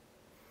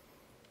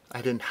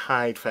I didn't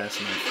hide fast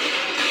enough.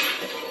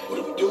 What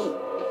are we doing?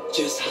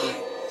 Just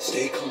hide.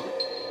 Stay calm.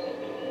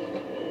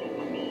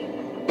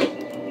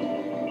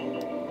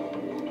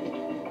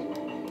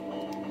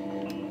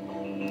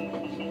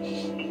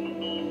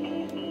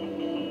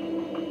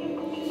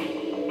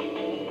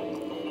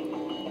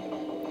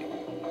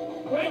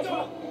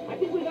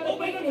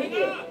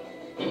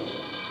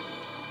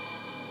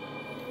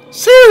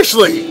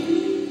 Seriously!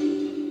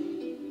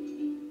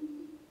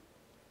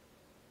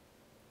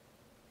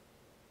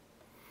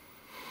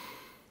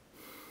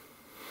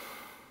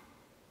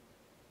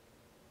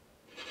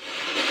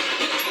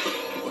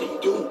 What are we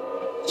doing?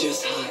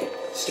 Just hide.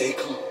 Stay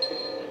calm.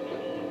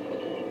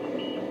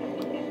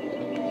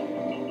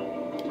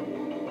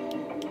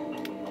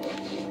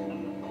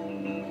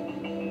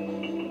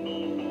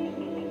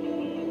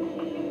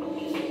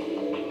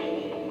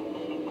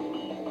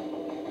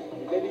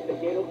 They leave the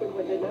gate open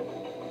when they left?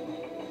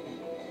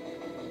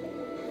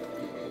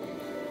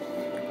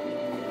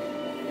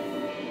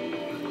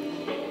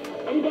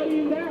 Anybody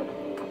in there?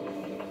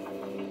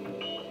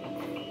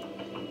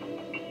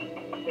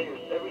 Hey, is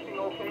everything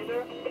okay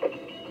there?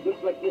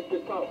 Looks like Mr.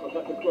 Tsao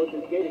forgot to close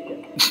his gate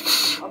again.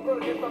 I'm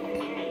gonna get something to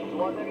eat. You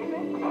want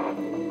anything?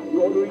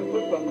 You ordering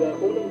food from the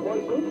Golden Boy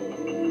booth?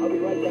 I'll be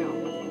right down.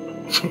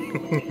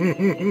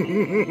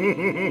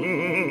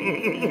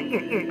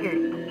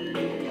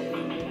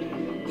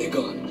 They're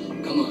gone.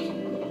 Come on.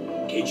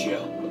 Keiichia,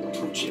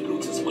 Two Chin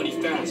loses money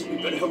fast. We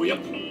better hurry up.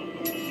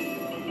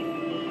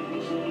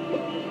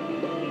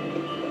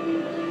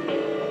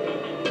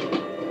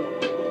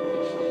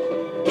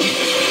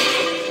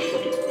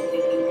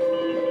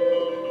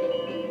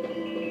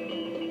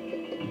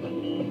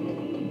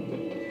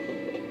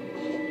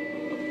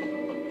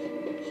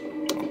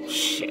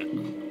 Shit.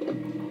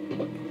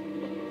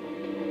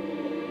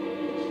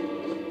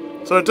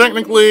 So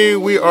technically,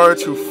 we are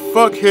to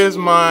fuck his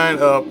mind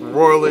up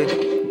royally.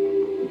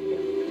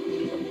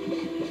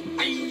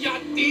 Hiya,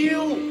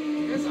 deal!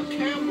 There's a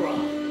camera.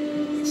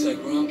 Looks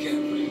like we're on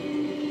camera.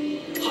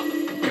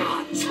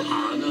 God,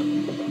 Tana.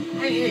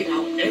 I hate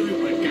how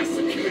everyone got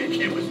security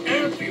cameras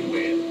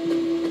everywhere.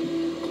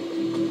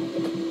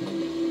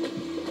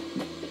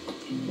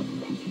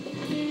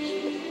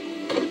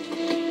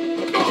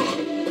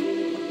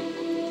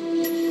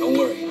 Don't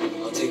worry.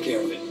 I'll take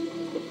care of it.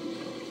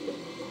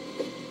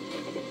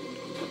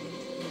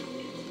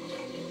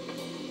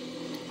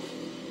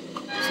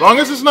 As long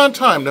as it's not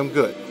timed, I'm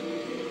good.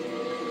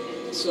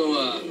 So,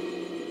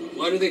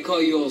 why do they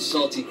call you old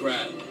salty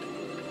crab?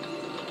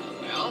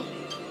 Well,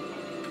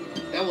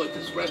 that was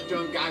this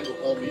restaurant guy who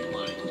owed me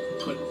money.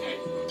 Couldn't pay.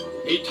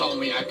 He told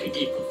me I could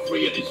eat for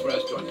free at his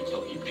restaurant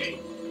until he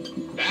paid.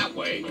 That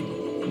way,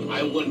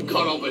 I wouldn't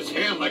cut off his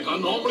hand like I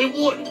normally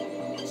would.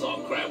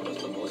 Salt crab was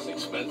the most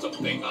expensive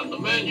thing on the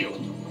menu.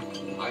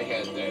 I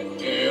had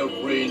that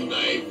every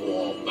night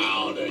for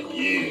about a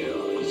year.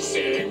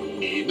 Said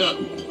Nina.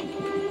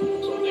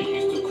 So they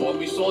used to call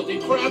me salty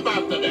crab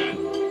after that.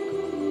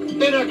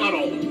 Then I got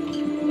old.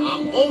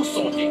 I'm old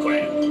salty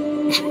crab.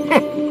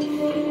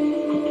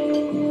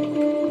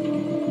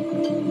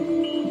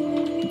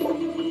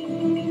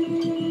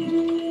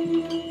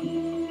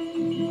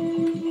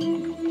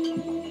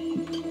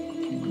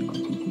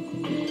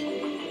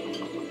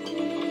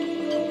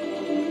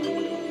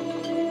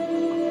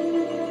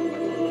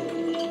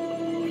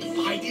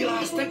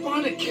 Step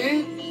on it,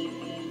 kid.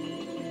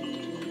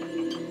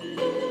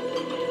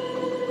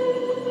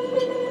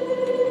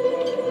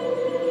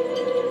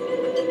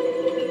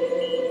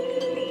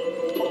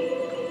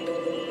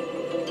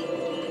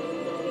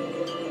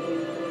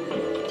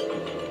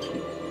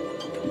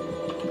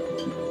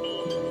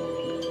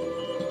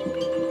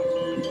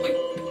 Wait,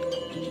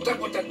 you done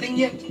with that thing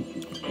yet?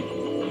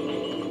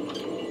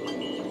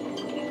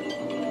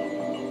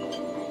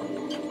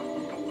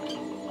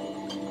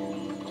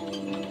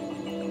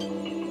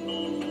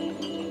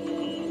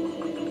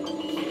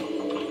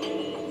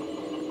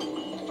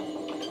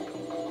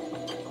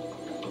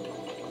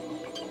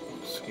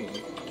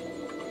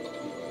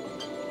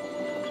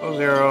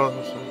 0.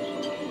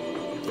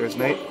 There's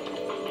an 8.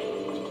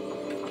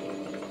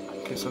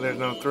 Okay, so there's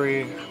no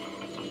 3.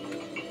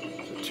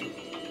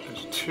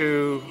 There's a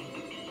 2.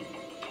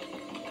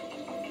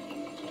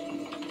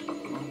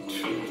 1,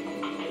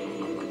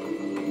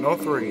 2. No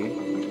 3.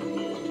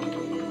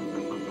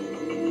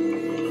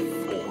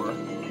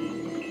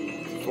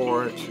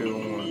 4, 2,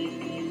 1.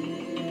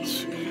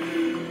 2.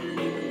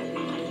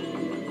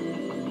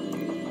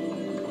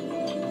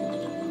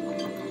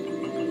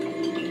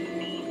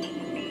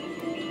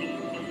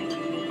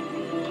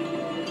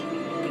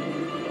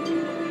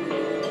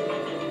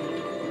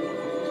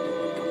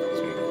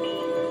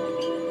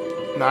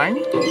 9?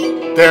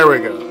 There we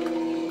go.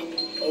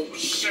 Oh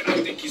shit,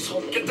 I think he's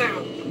home. Get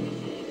down.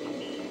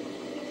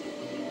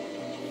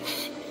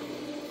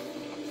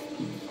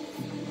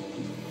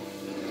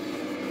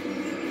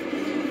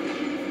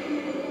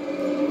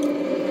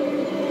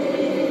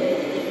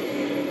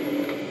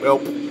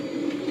 Welp.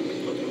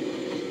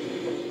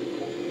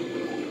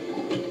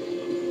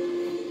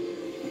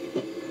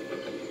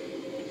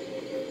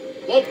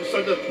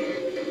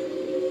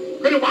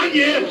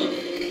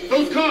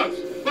 Those cards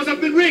must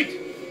have been rigged.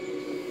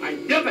 I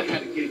never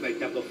had a game like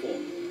that before.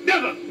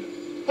 Never.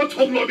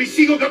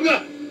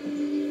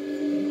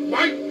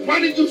 Why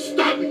did you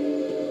stop me?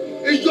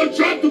 It's your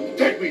job to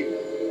protect me,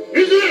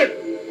 isn't it?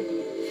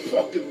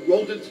 Fucking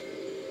rodents,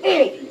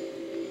 all of you.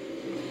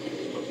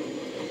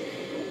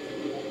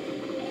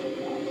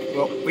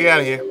 Well, we out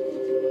of here.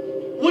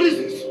 What is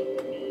this?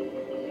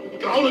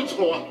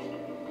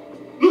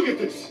 Look at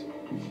this.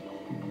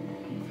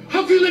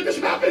 How can you let this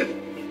happen?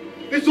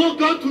 It's all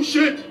gone to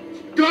shit.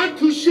 Gone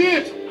to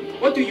shit.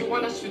 What do you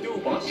want us to do,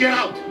 boss? Get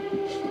out.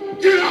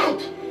 Get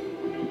out.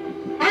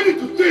 I need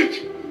to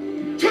think.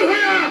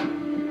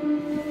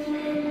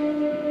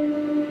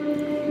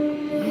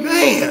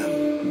 Man.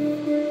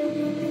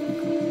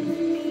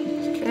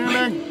 Can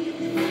I?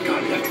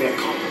 God, that's their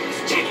confidence.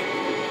 Check it.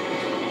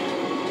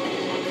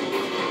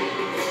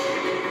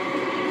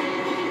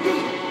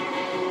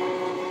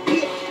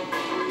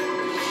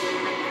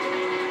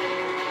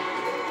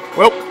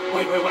 Well.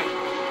 Wait.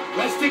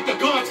 Let's take the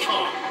guard's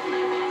car.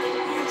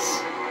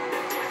 Yes.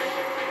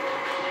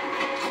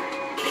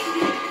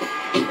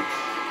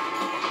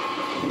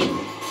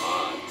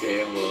 Ah,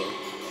 damn well.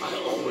 I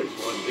always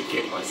wanted to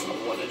get myself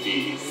one of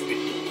these.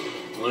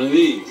 One of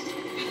these?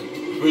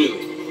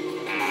 Really?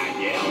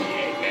 Yeah,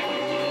 okay,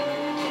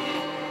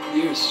 man.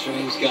 You're a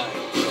strange guy.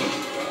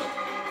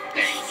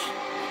 Thanks.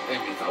 That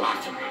means a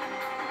lot to me.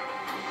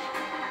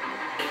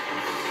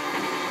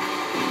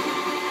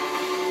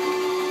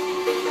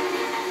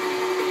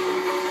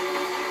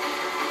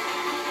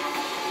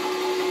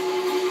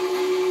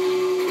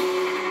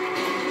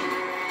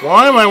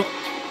 Why am I...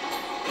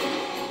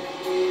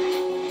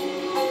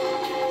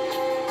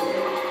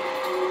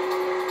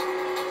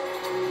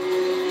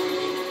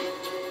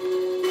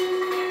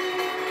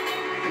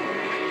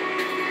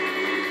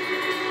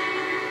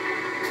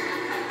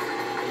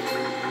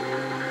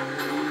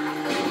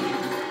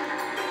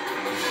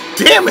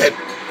 Damn it!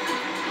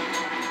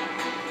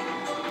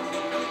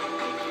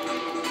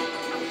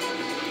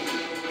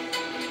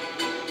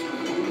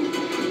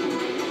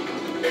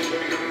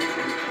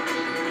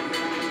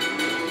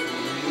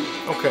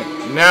 Okay,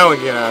 now we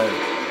get out of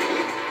here.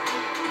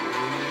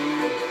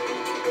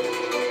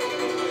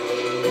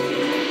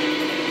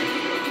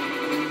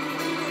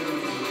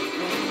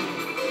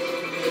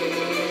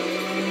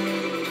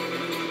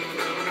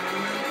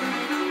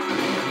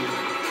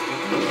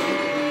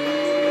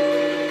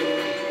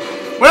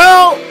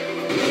 Well...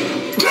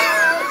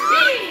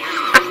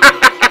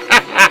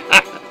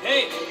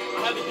 Hey, I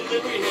have a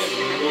delivery here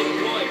from the Golden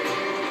Boy.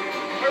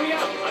 Hurry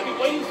up, I've been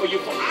waiting for you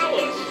for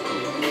hours.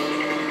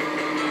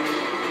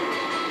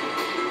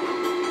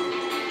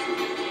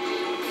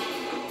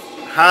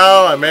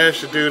 How I managed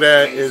to do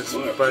that is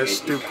by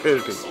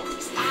stupidity.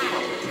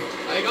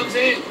 Here comes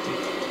in.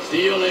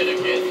 See you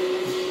later, kid.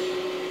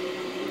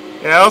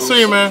 Yeah, I'll see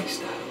you, man.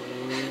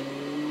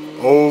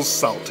 Old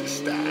salty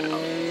style.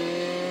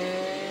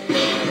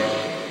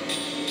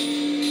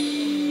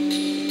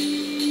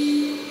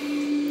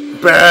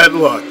 Bad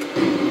luck.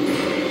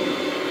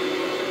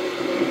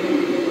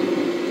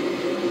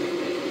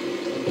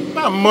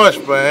 Not much,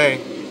 but hey,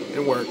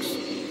 it works.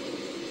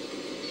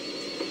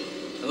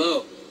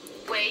 Hello,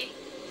 Wade,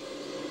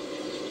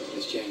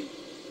 Miss Jiang.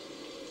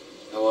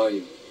 How are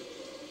you?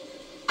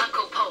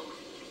 Uncle Po.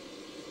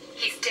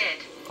 He's dead.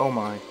 Oh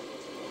my.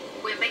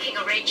 We're making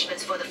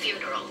arrangements for the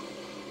funeral.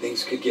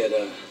 Things could get,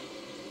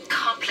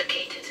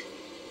 Complicated.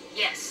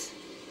 Yes.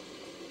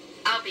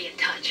 I'll be in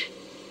touch.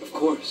 of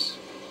course.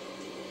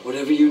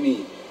 Whatever you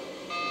need.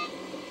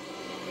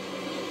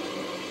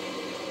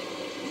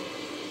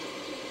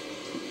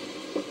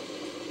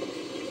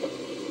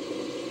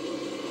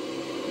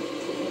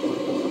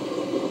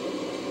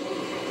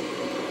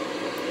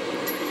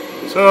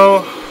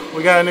 So,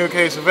 we got a new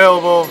case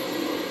available,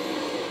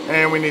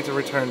 and we need to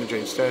return the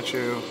Jade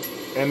statue.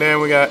 And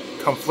then we got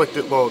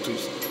conflicted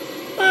loyalties.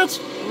 Let's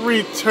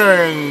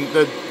return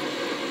the...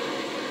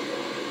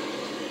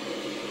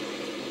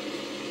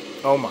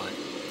 Oh my.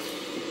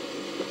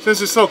 Since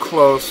it's so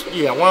close,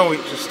 yeah, why don't we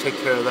just take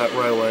care of that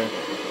right away? A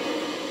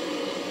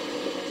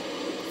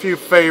few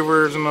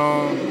favors and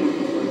all.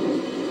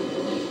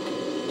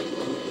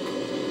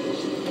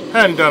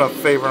 Hadn't done a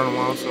favor in a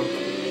while, so.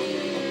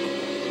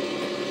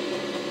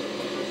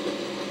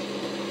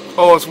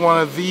 Oh, it's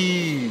one of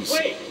these.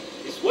 Wait,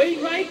 is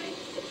Wade right?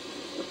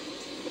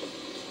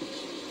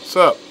 What's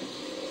up?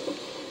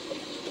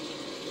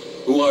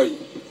 Who are you?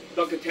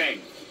 Dr.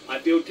 Tang, I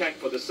build tech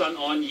for the Sun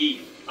On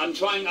Yi. I'm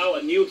trying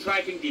out a new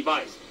tracking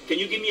device. Can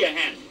you give me a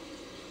hand?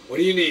 What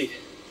do you need?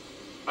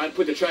 I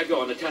put the tracker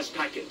on a test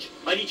package.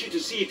 I need you to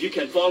see if you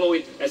can follow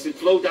it as it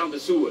flows down the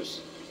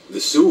sewers. The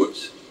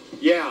sewers?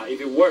 Yeah,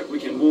 if it works, we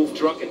can move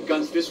truck and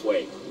guns this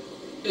way.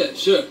 Yeah,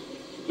 sure.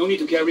 No need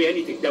to carry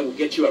anything that will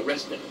get you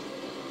arrested.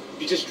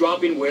 You just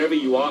drop in wherever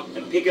you are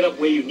and pick it up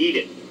where you need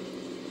it.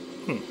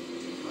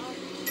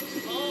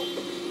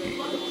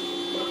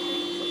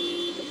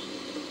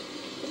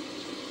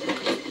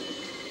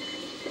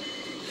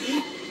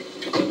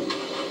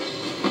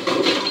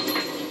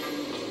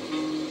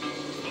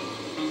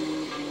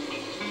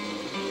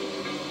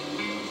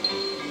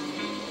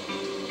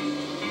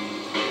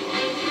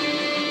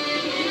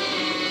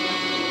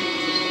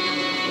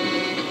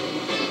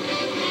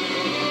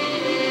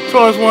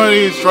 So it's one of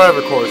these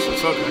driver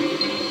courses, okay.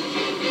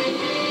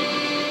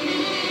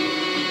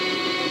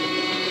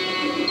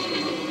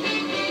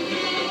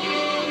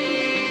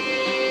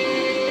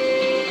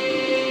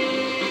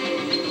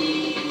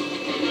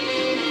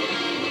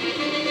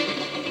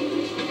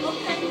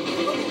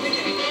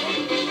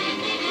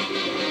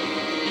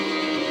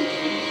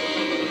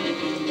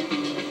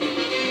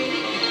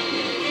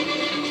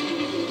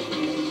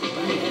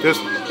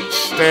 Just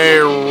stay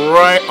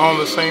right on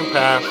the same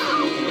path.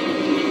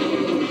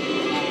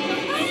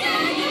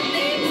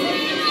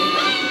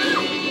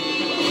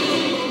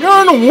 You're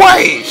in the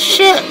way!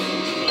 Shit!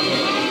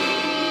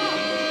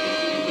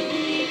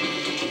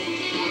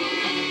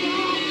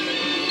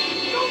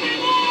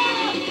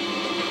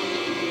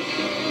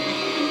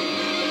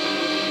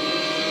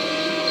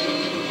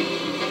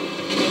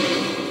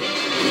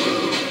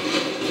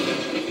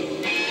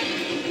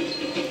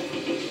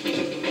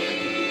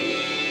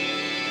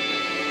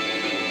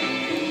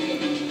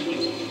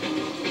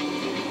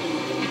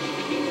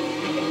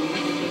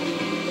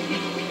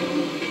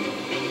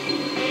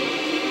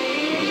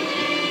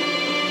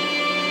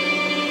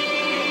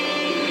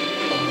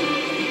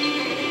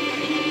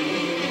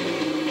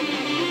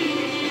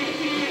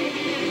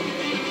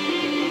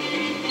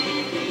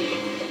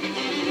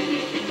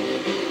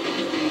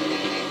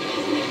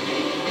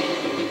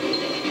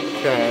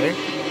 Okay.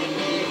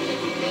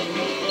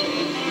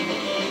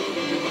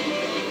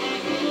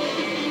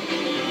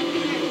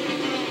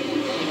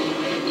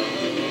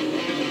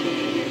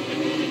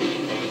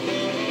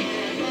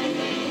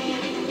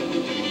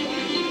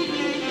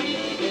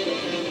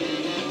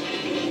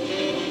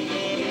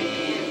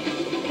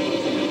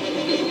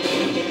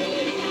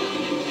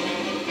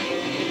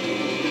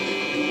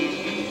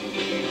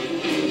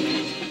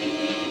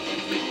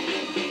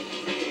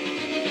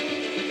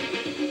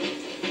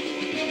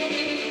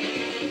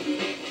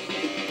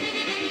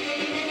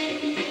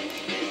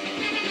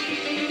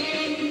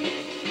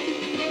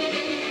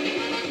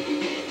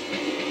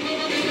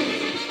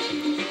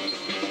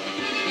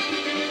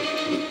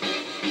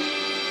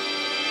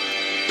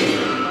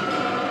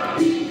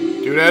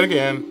 Do that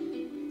again.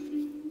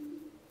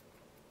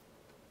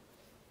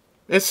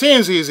 It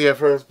seems easy at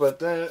first, but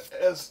then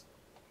as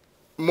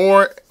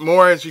more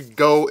as you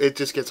go, it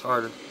just gets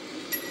harder.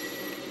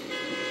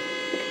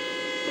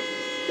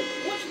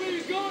 Watch where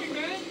you're going,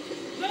 man!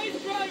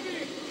 Nice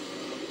driving!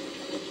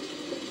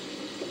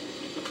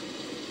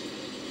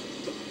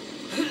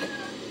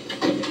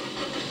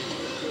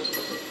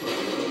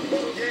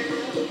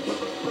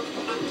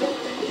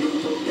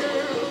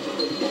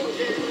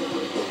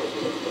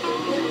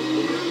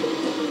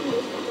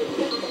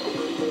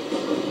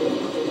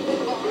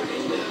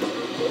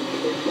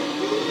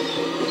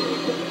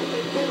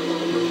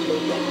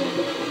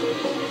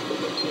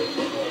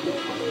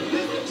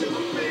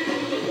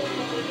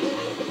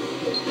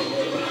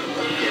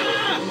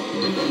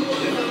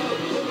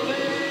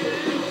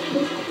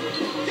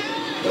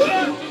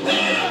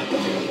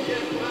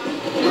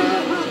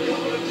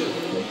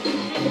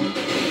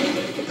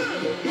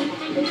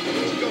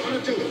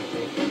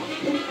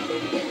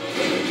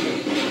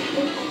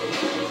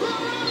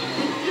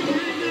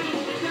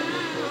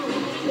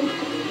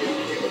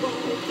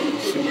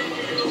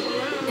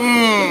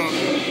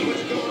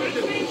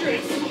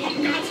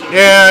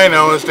 Yeah, I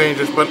know it's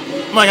dangerous, but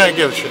I'm not gonna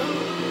give a shit.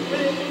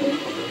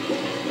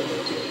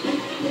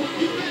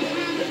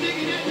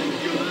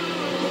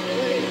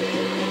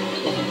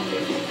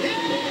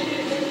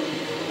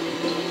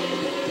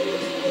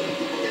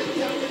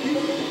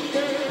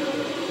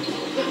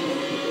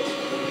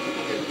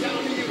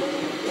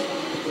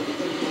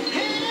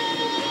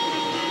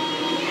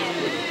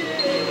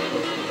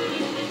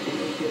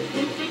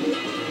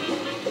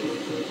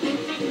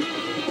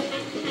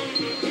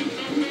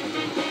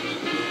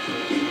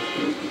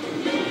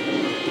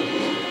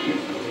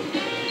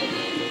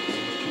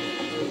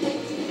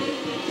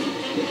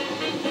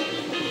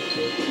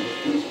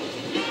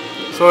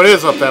 So it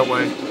is up that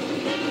way.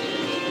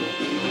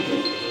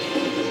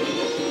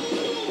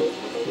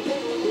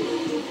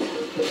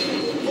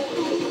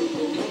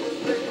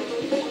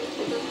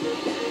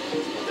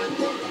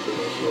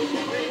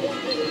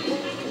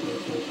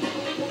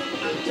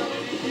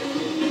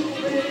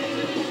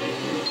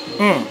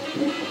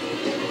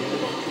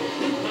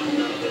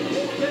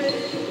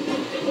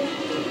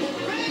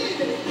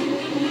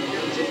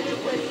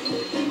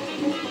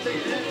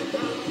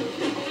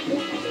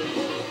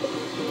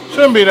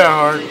 Shouldn't be that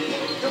hard.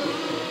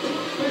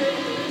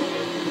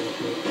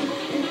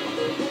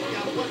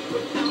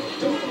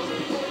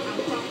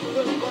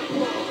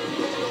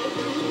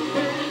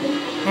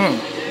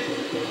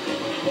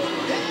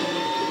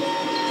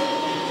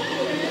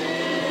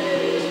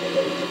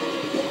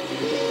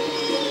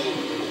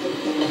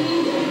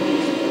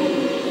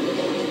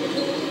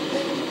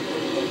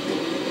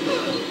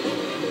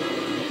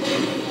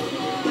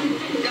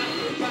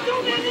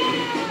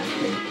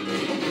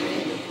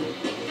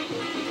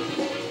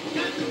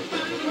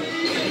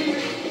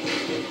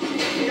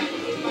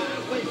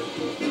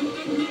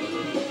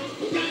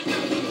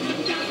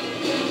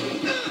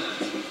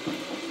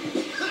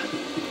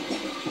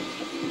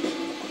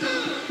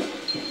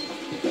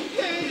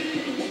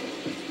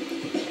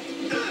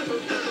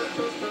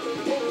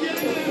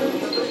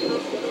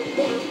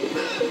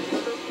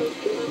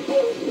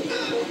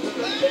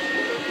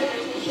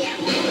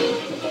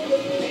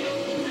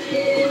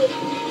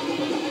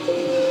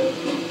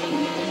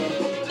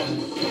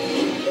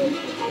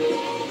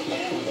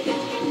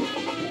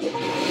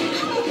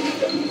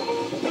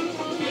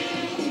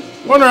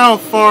 Wonder how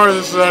far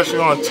this is actually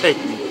going to take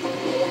me.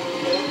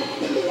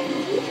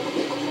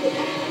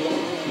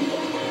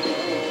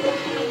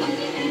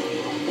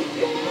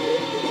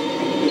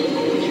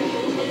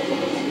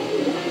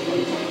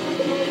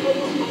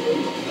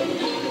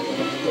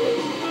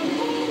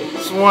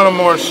 This is one of the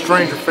more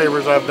stranger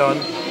favors I've done.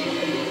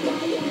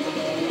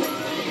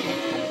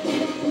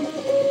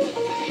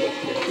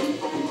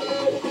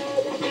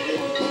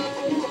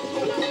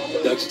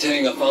 Dr.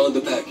 Tang, I followed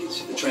the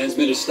package. The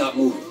transmitter stopped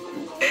moving.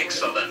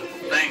 Excellent.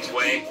 Thanks,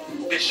 Wei.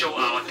 This show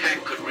our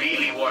tech could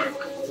really work.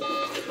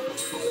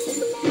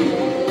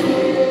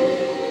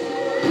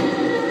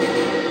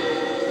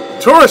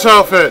 Tourist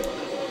outfit!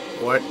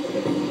 What?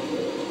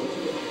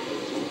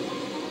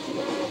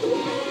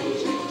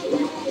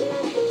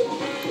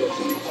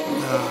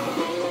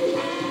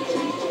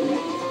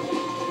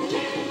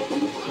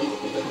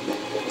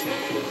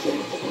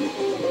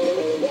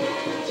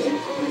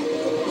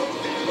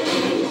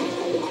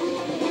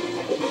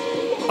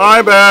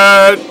 My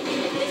bad!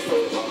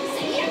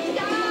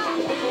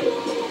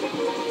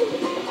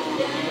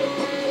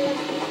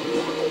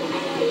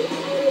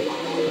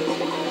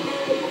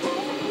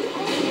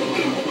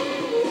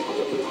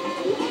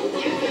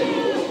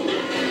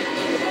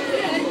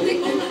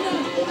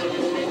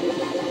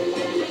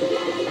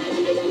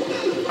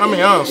 I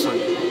mean, honestly.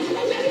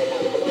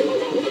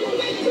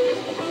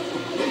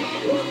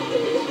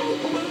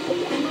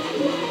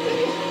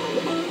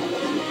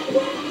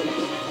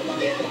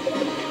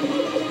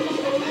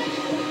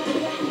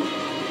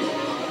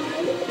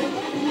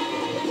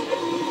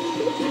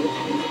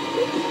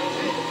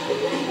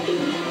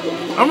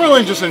 I'm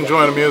really just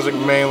enjoying the music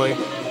mainly.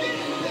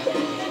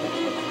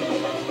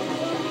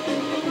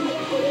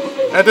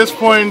 At this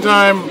point in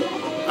time,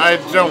 I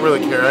don't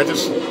really care.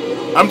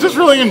 I'm just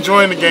really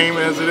enjoying the game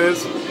as it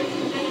is.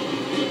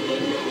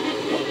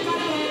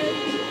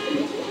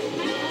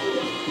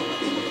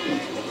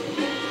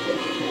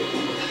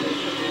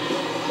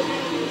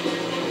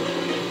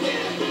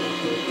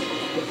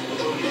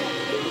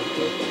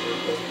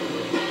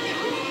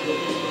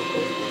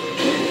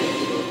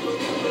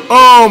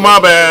 Oh, my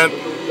bad.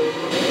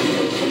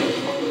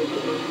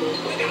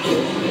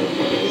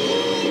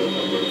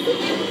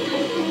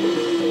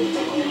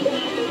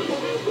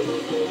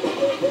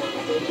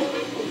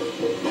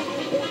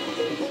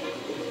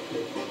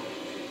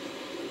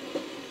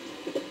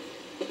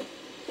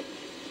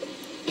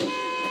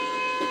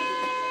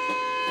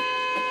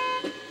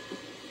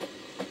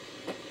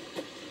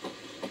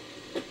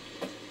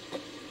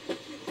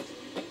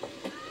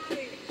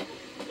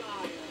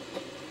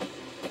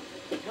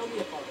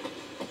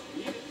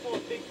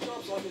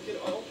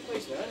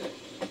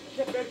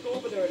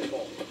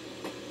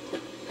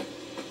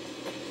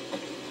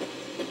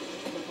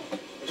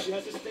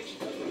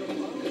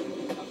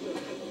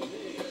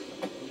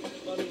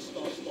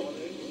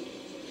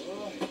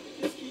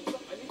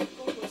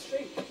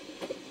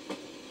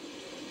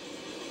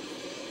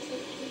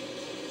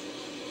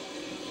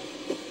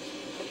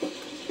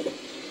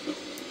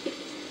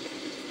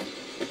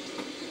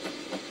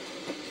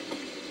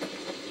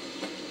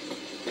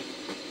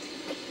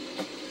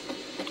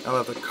 I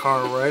left the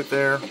car right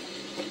there.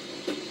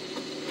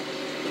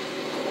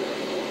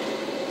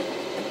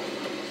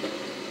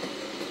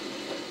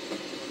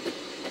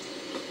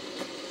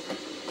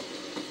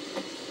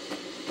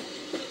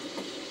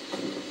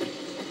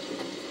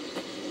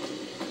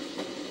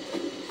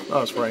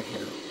 Oh, it's right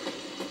here.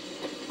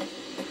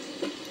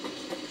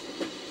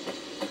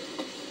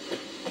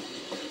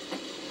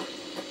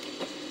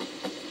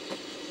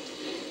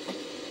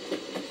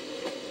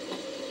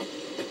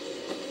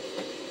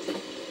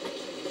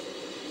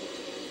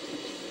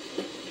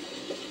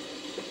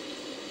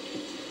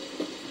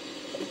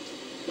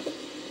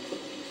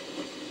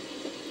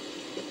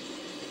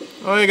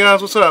 Oh, hey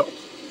guys, what's up?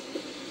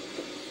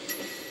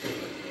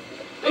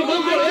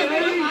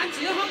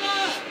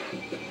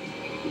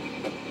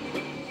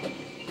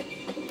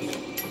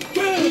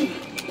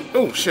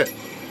 Oh, shit.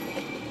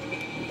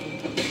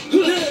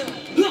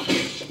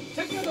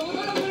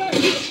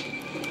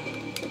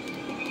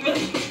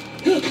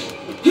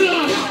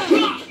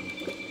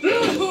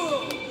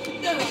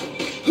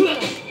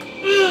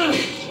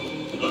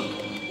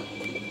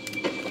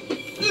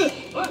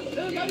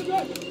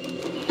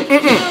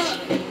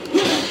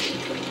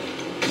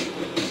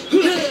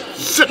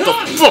 Sit the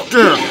fuck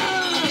down!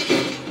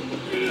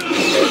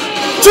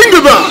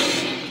 Jingle-bang!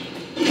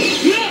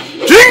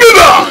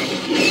 Jingle-bang!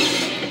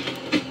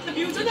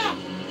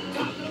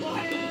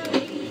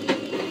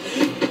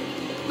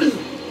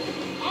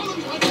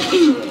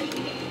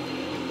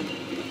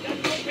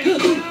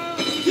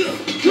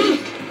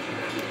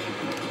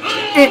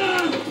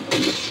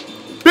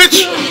 Bitch!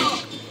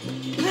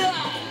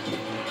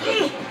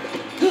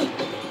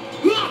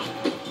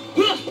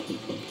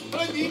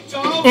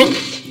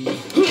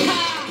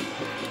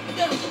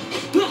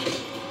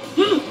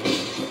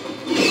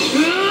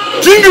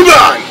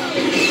 Jingle-bang!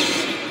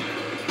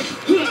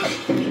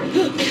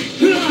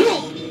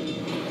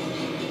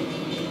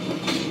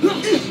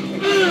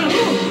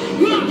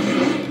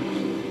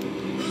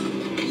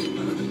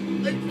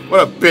 What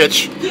a bitch!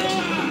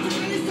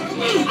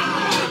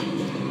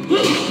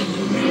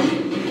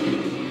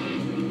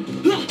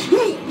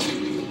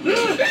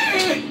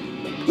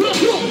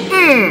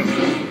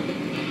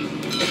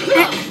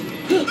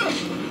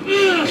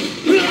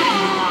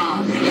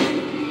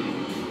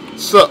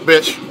 Sup,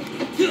 bitch?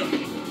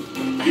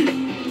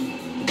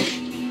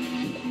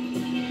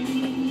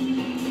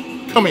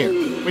 Come here.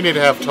 We need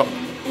to have a talk.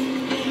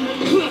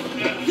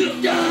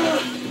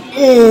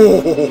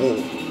 Oh!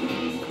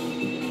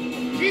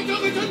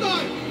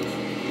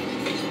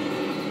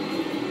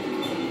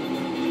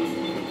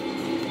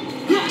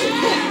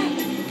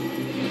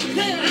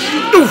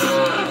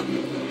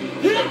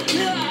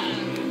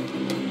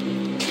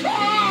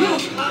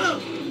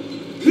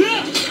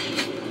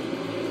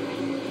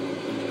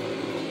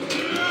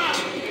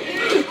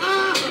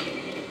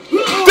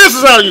 This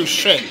is how you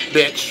shank,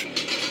 bitch.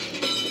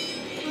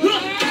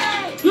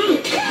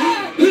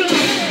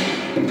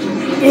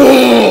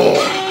 Oh.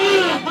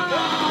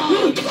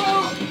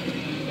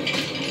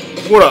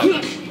 What up?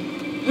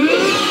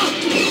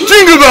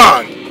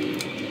 Jingle-bang!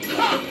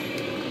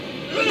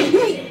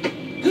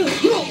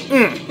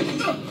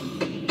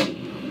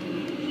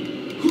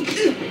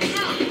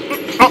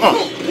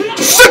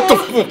 Sit the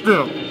fuck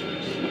down!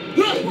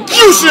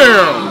 You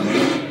shall!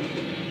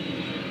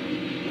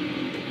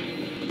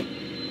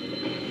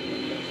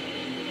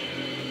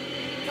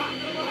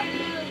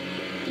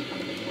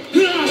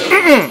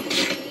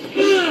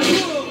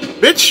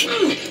 Bitch!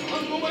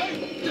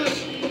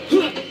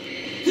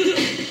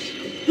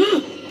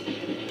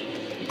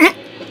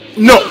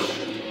 No!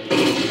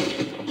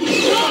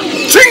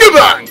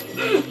 Jingle-bang!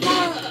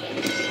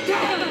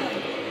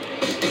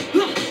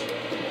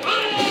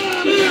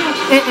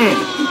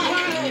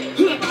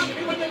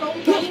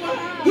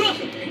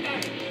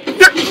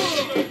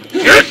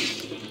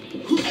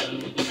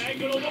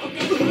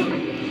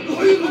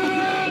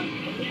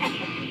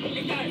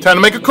 Time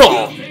to make a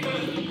call.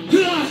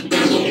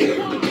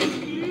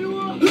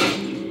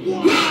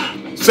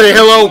 Say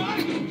hello.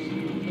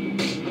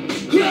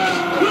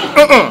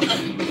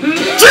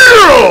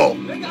 Chill!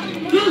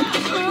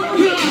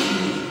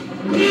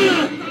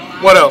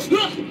 What else?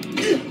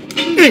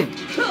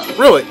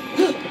 Really?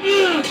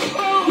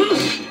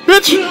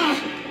 Bitch!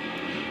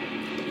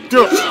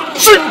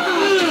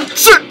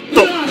 Sit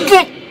the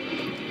fuck!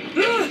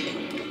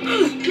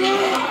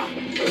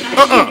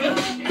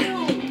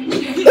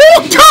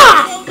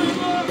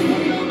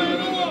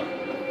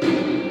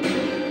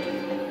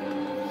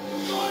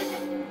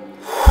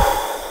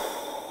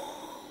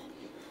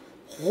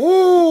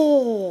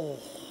 Oh.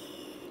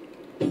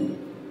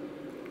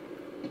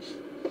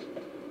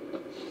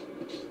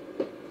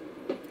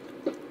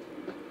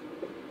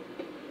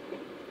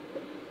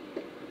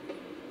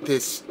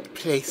 This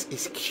place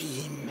is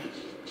clean.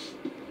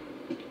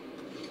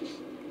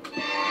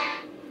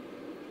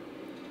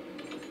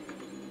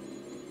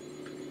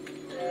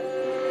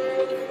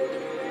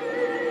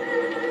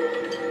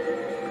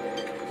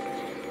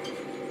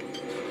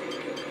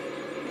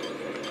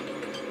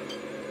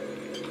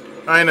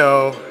 I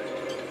know.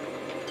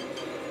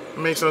 It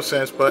makes no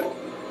sense, but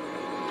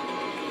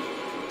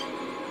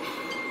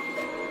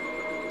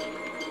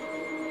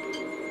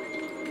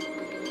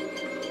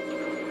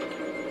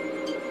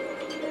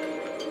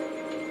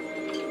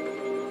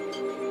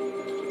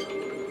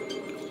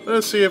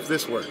let's see if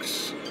this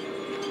works.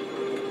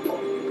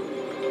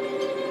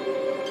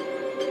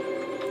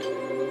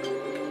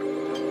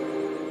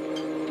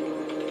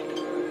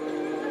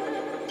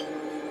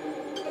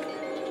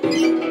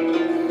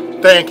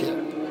 Thank you.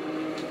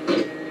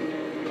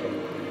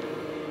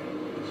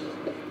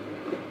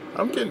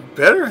 I'm getting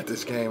better at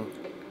this game.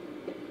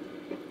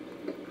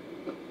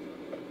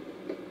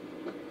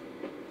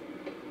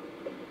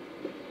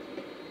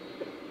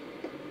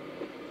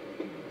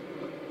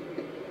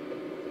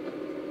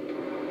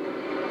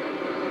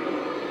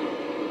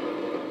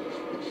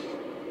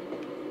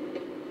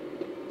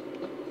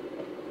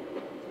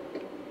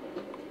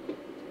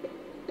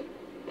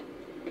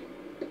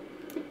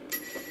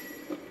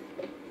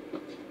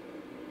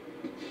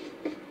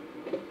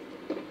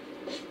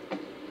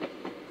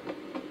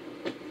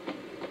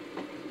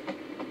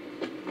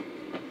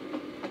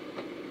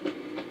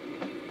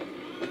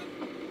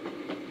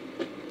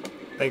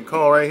 Make a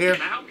call right here.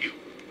 Can I help you?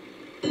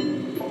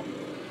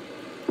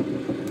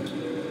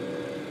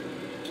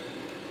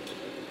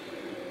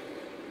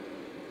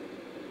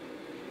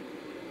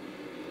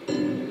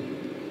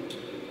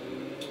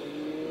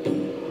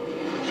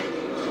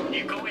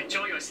 You go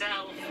enjoy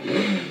yourself.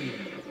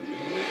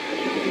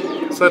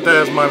 Set that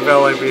as my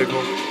valet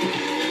vehicle.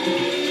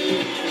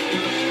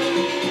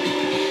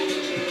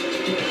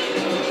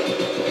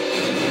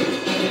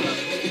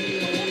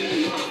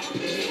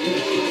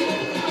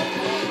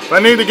 If I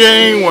need to get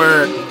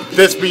anywhere,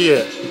 this be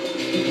it.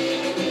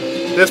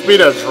 This be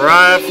the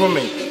drive for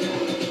me.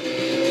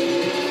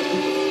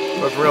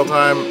 But for real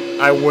time,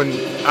 I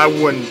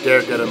wouldn't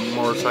dare get a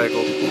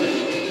motorcycle.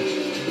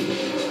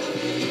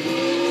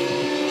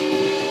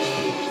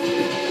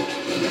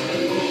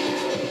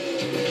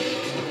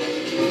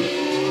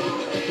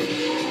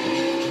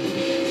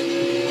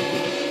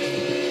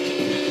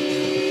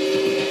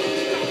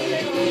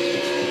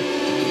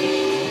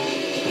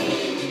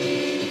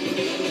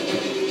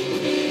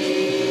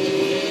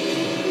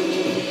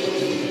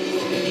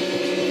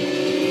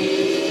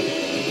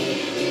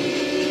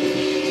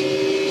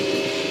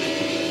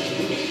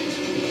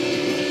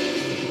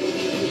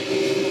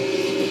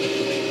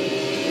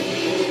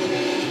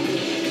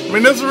 I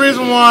mean, that's the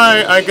reason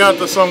why I got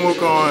the Sun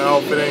Wukong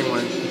outfit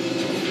anyway.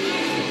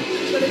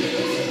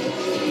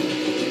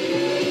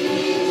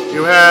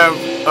 You have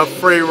a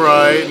free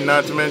ride,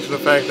 not to mention the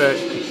fact that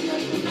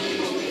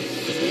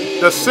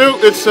the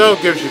suit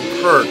itself gives you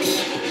perks.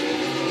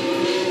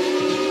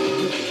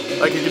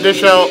 Like, you can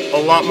dish out a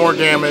lot more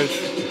damage.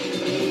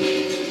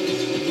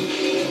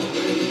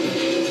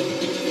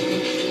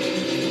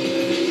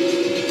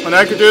 And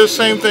I could do the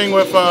same thing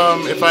with,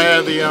 if I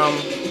had the,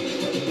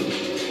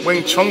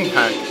 Wing Chun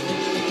pack.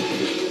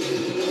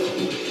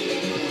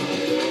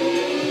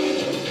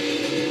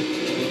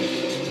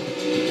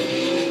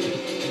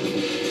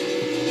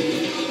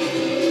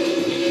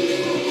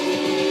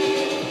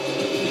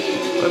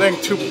 I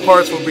think 2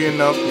 parts will be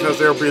enough because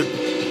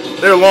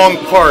they're long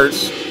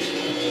parts,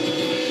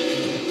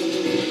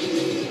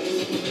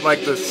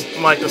 like the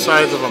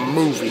size of a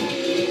movie.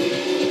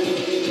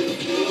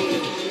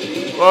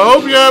 Well, I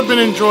hope you have been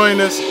enjoying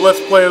this Let's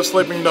Play of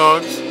Sleeping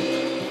Dogs.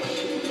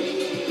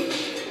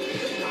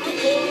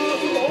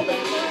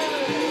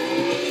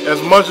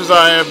 As much as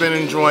I have been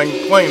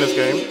enjoying playing this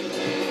game.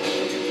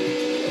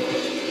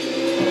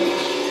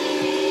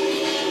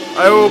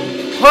 I will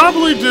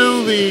probably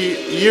do the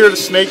Year of the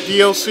Snake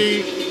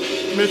DLC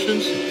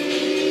missions.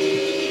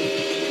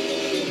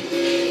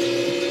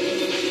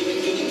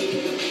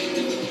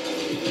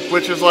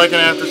 Which is like an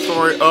after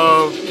story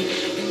of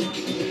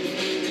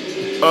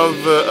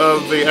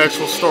the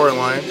actual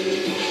storyline.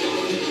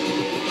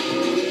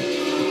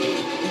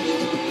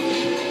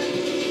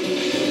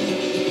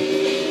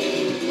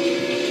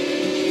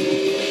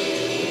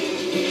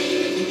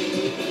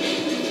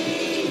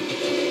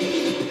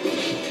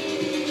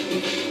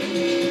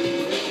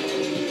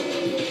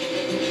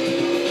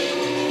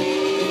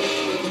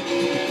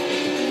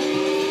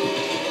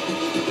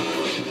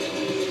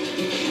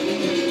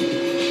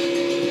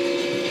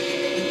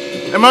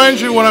 And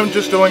mind you, what I'm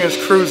just doing is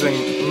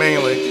cruising,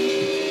 mainly.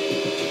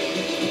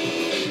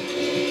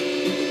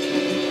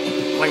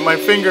 Like, my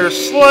finger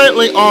is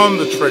slightly on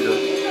the trigger.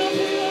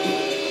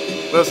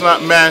 But it's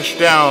not mashed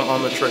down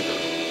on the trigger.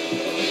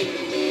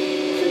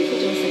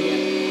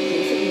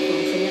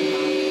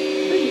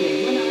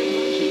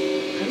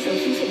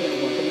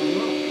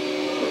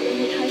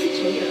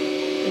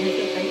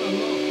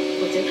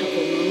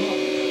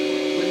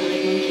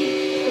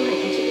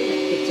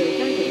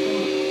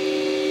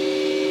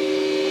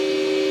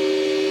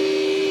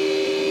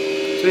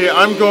 See,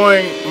 I'm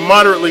going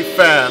moderately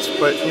fast,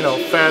 but, you know,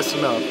 fast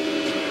enough.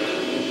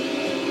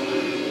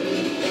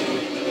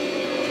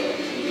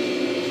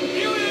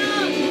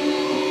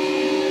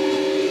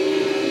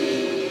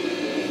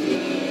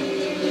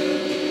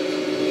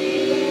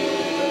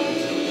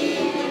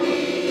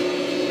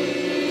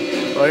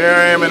 So here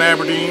I am in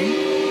Aberdeen.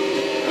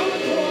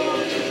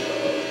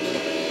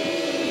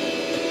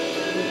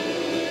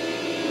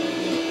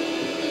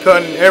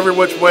 Cutting every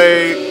which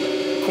way,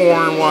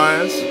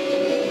 corner-wise.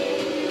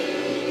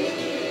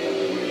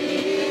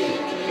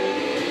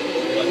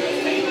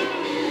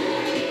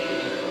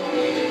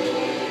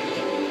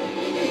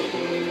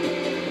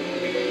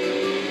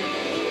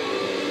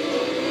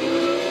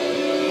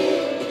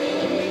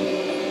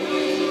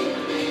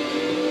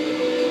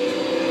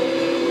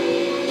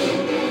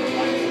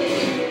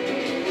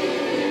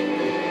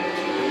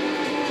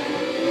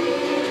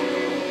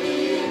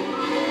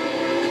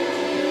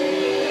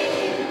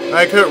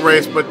 I could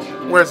race, but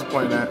where's the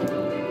point at?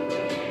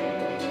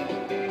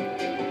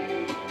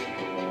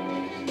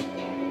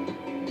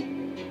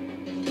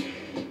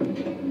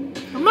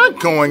 I'm not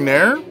going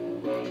there.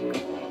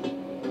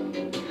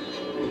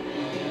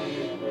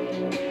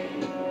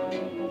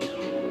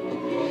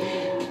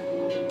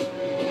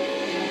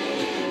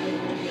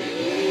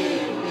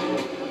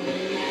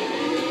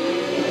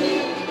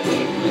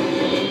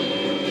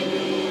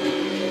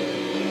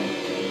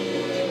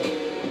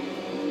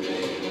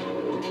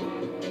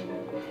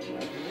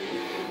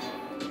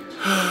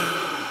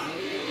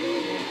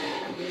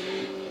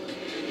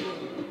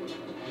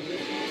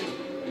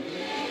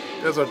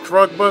 as a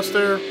drug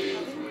buster.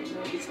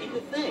 It's in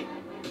the thing.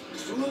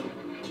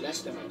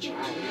 Less than a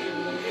child.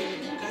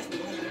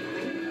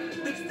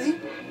 Next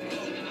thing?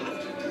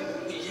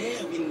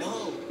 Yeah, we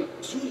know.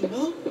 Do you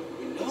know?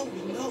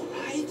 We know,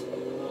 right?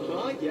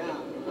 Uh-huh, yeah.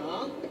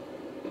 Uh-huh.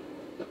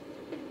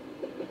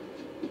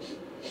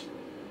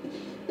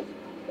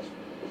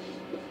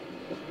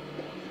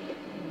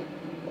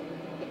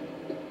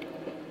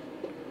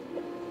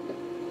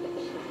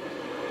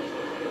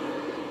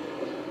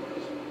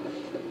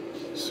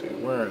 Let's see,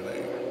 where are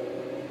they?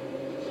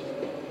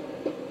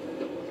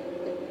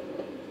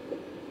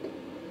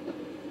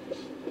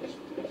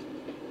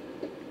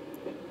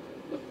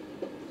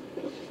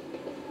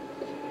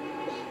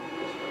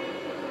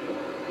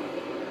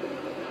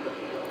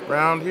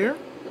 Around here?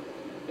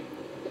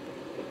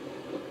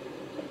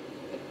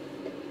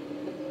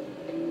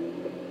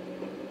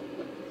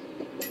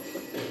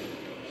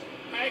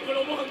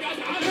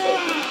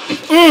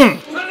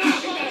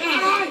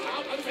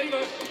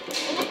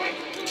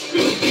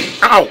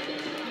 Ow!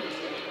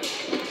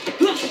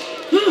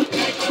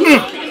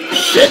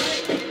 Shit!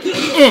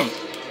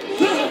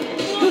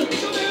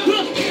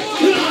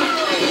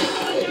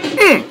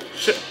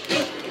 Shit!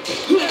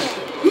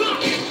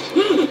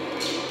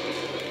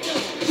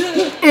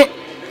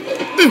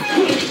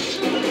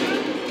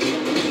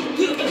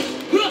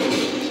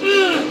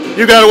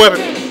 You got a weapon.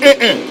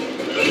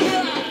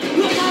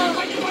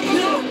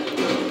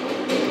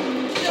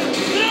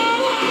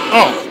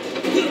 Oh.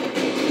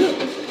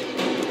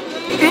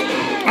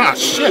 Ah,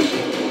 shit.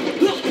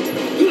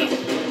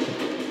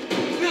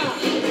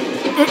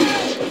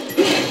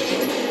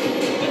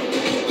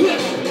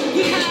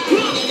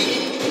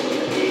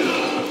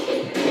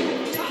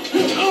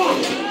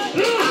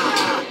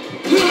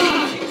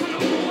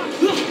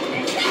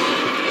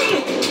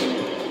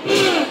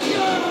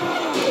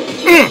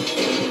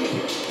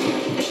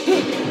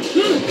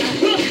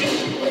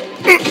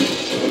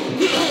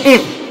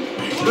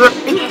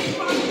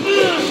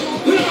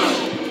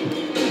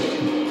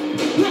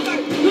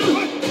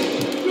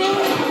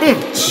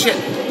 Shit.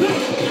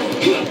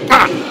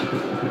 Ah.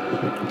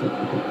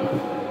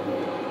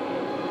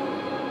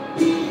 I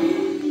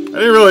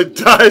didn't really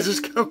die. I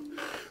just come.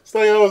 It's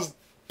like I was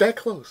that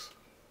close.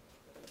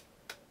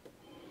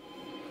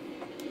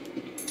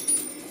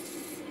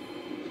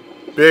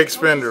 Big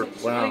spender.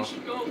 Wow.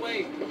 Go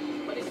away,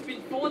 but it's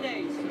been 4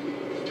 days.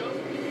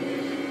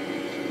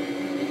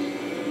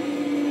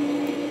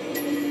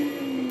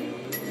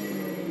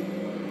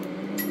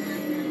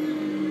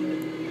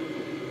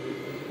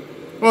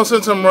 Well,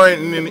 since I'm right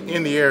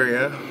in the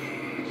area.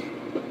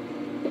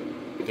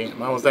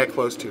 Damn, I was that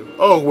close too.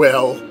 Oh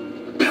well.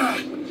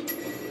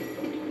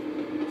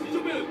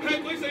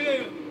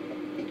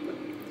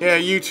 Yeah,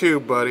 you too,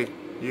 buddy.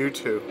 You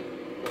too.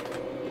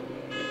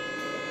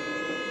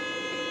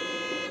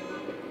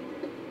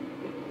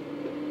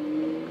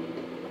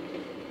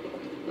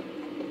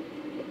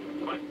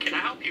 What can I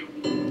help you?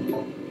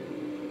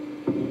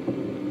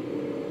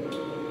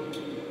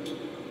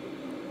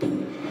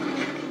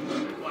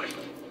 What?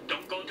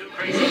 Don't go too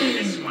crazy with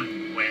this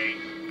one, Way.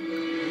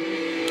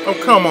 Oh,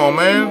 come on,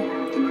 man.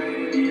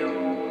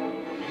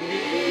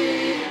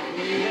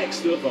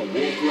 Next up on Walk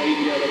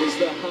Radio is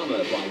The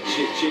Hammer by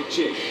Chick Chick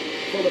Chick,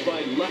 followed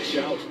by Lash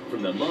Out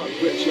from the Mark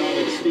Pritchard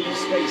and Steve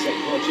Spacek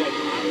project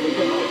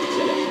Africa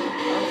Architect.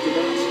 After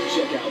that,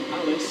 check out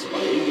Alice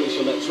by English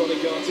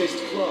electronic artist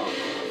Clark,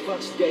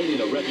 fast gaining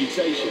a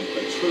reputation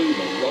for true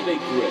melodic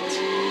grit.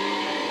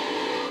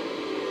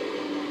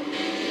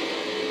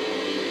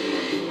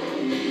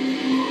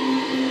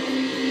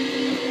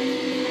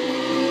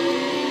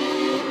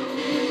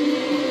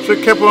 Should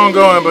have kept on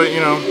going, but you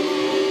know.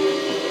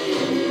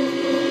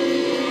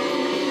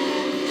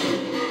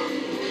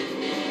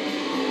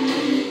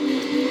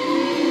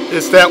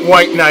 It's that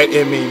white knight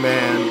in me,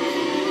 man.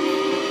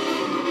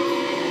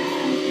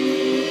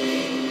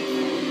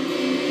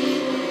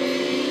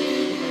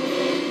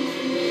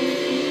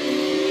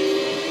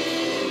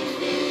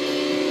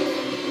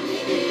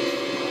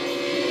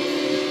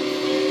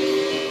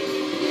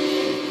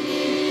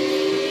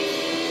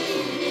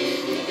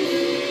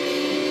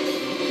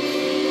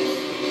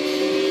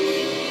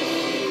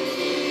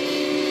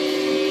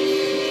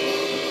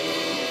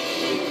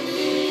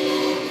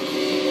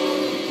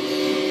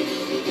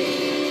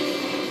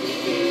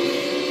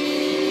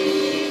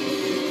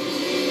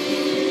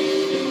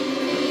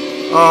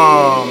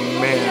 Oh,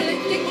 man.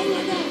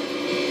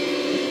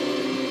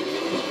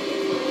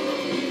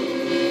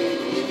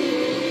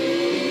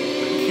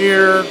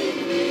 Here.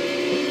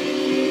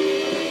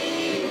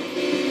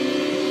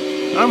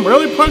 I'm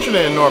really punching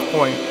it in North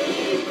Point.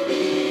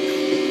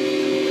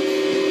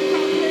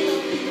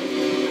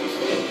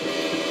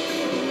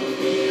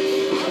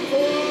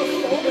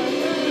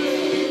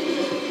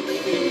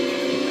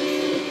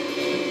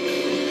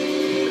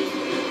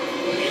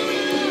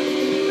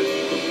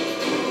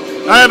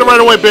 I had to right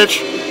away,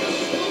 bitch.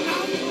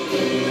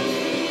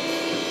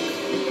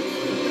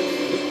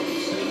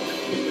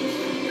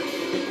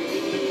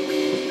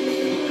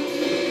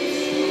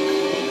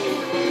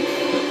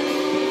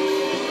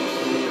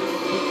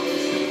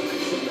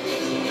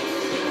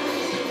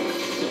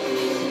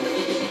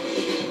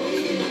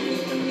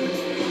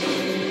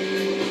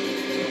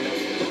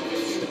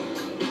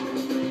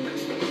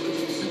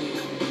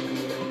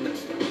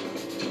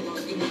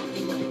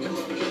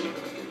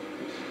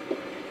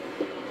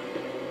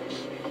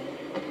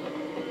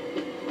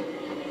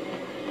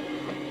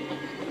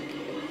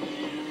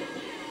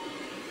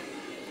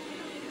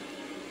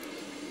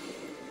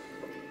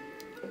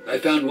 I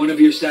found one of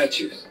your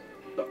statues.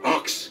 The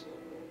ox.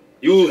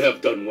 You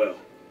have done well.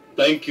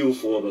 Thank you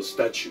for the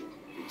statue.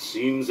 It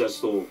seems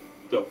as though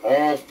they're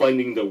all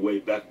finding their way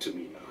back to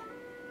me now.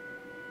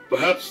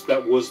 Perhaps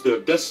that was their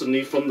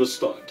destiny from the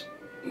start.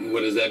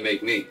 What does that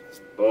make me?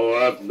 Oh,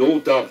 I have no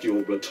doubt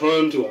your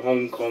return to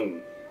Hong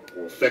Kong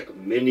will affect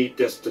many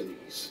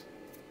destinies.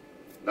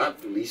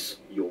 Not least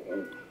your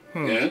own.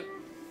 Yeah?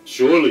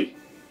 Surely.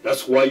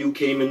 That's why you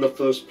came in the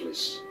first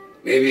place.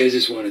 Maybe I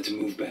just wanted to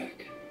move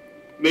back.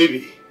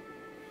 Maybe.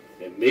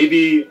 And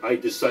maybe I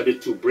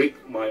decided to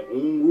break my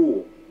own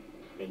rule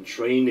and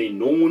train a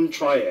known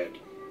triad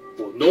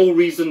for no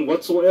reason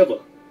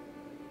whatsoever.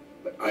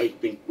 But I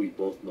think we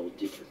both know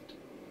different.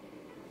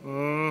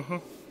 Mm-hmm.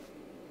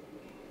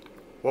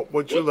 What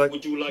would you like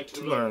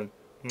to learn?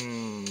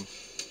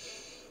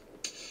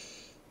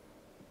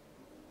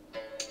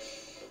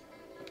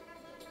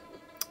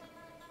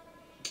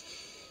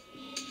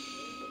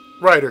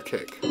 Rider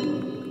kick.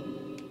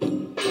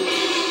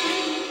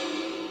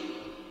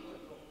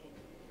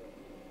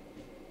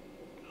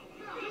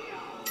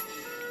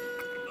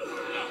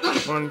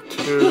 One,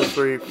 two,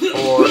 three,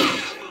 four.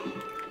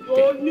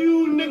 Your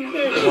new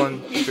nickname.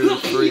 1, 2,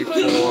 3, 4.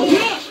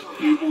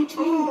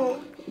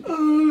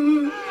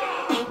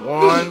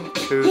 1,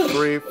 2,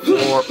 3,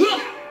 4.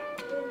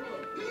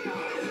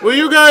 Will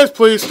you guys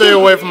please stay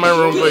away from my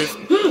room, please?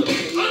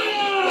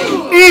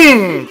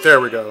 There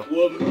we go.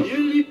 We're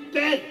nearly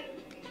dead.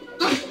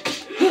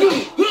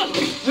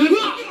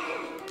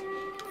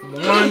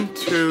 1,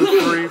 2,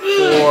 3,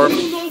 4.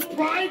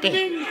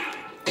 Damn.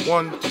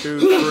 1, 2,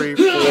 3,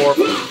 4.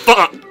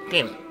 Fuck!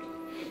 Damn it.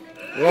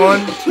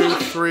 1, 2,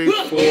 3,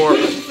 4.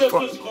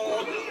 Fuck.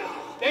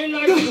 They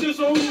like this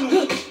old.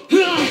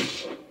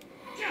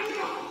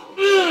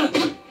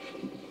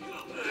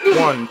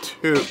 1,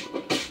 2.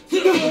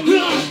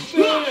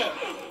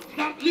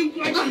 Not live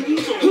like you.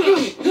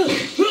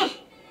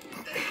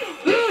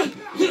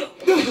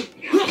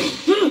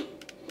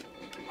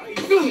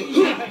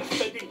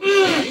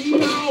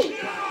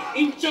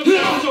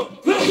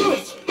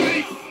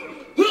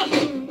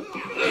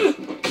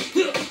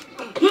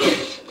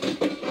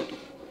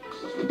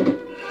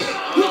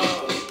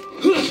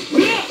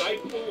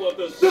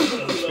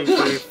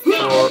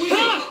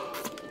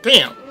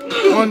 Damn.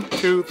 1,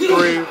 2,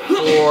 3,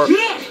 4,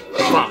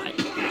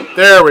 5.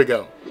 There we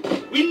go.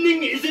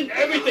 Winning isn't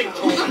everything.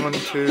 1,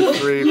 2,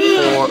 3,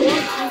 4.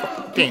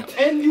 Damn.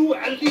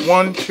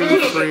 1,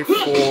 2, 3,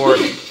 4,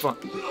 5.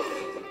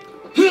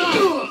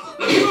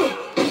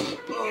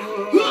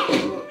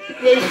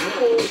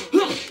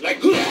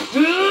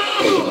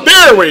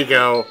 There we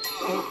go.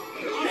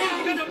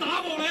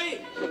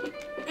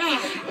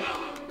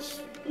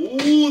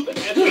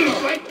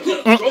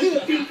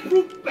 Drunken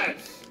fruit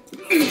bats.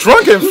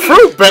 Drunken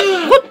fruit bat?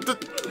 What the?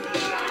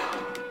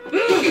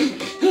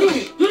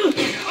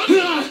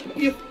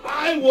 If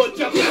I were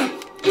just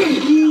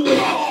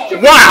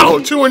wow,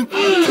 2 and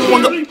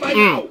 1.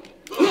 No.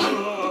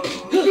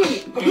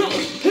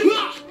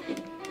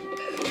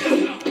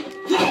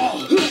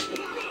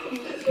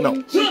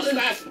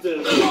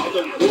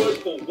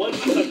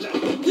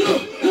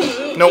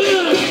 Nope.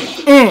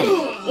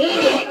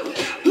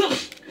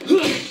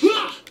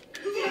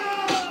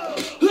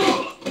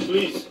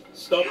 Please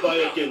stop by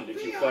again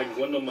if you find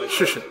one of my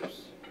statues.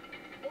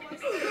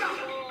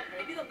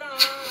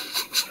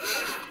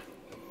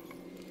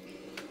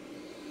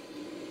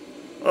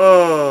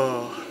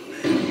 Oh.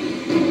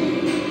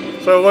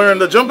 So I learned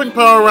the jumping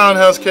power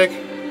roundhouse kick.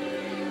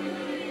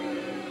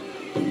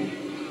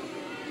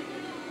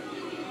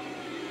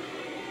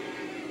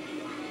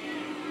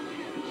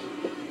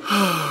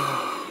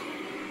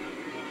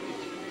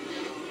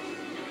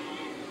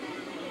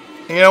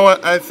 You know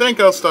what? I think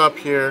I'll stop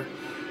here.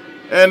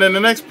 And in the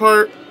next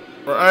part,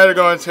 we're either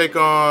going to take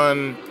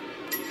on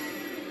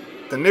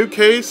the new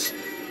case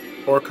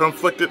or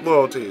conflicted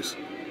loyalties.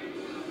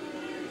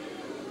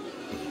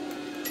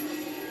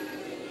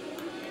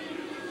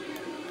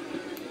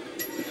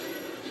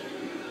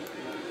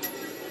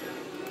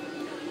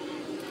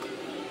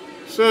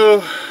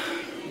 So,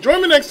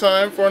 join me next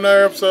time for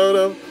another episode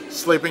of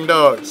Sleeping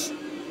Dogs.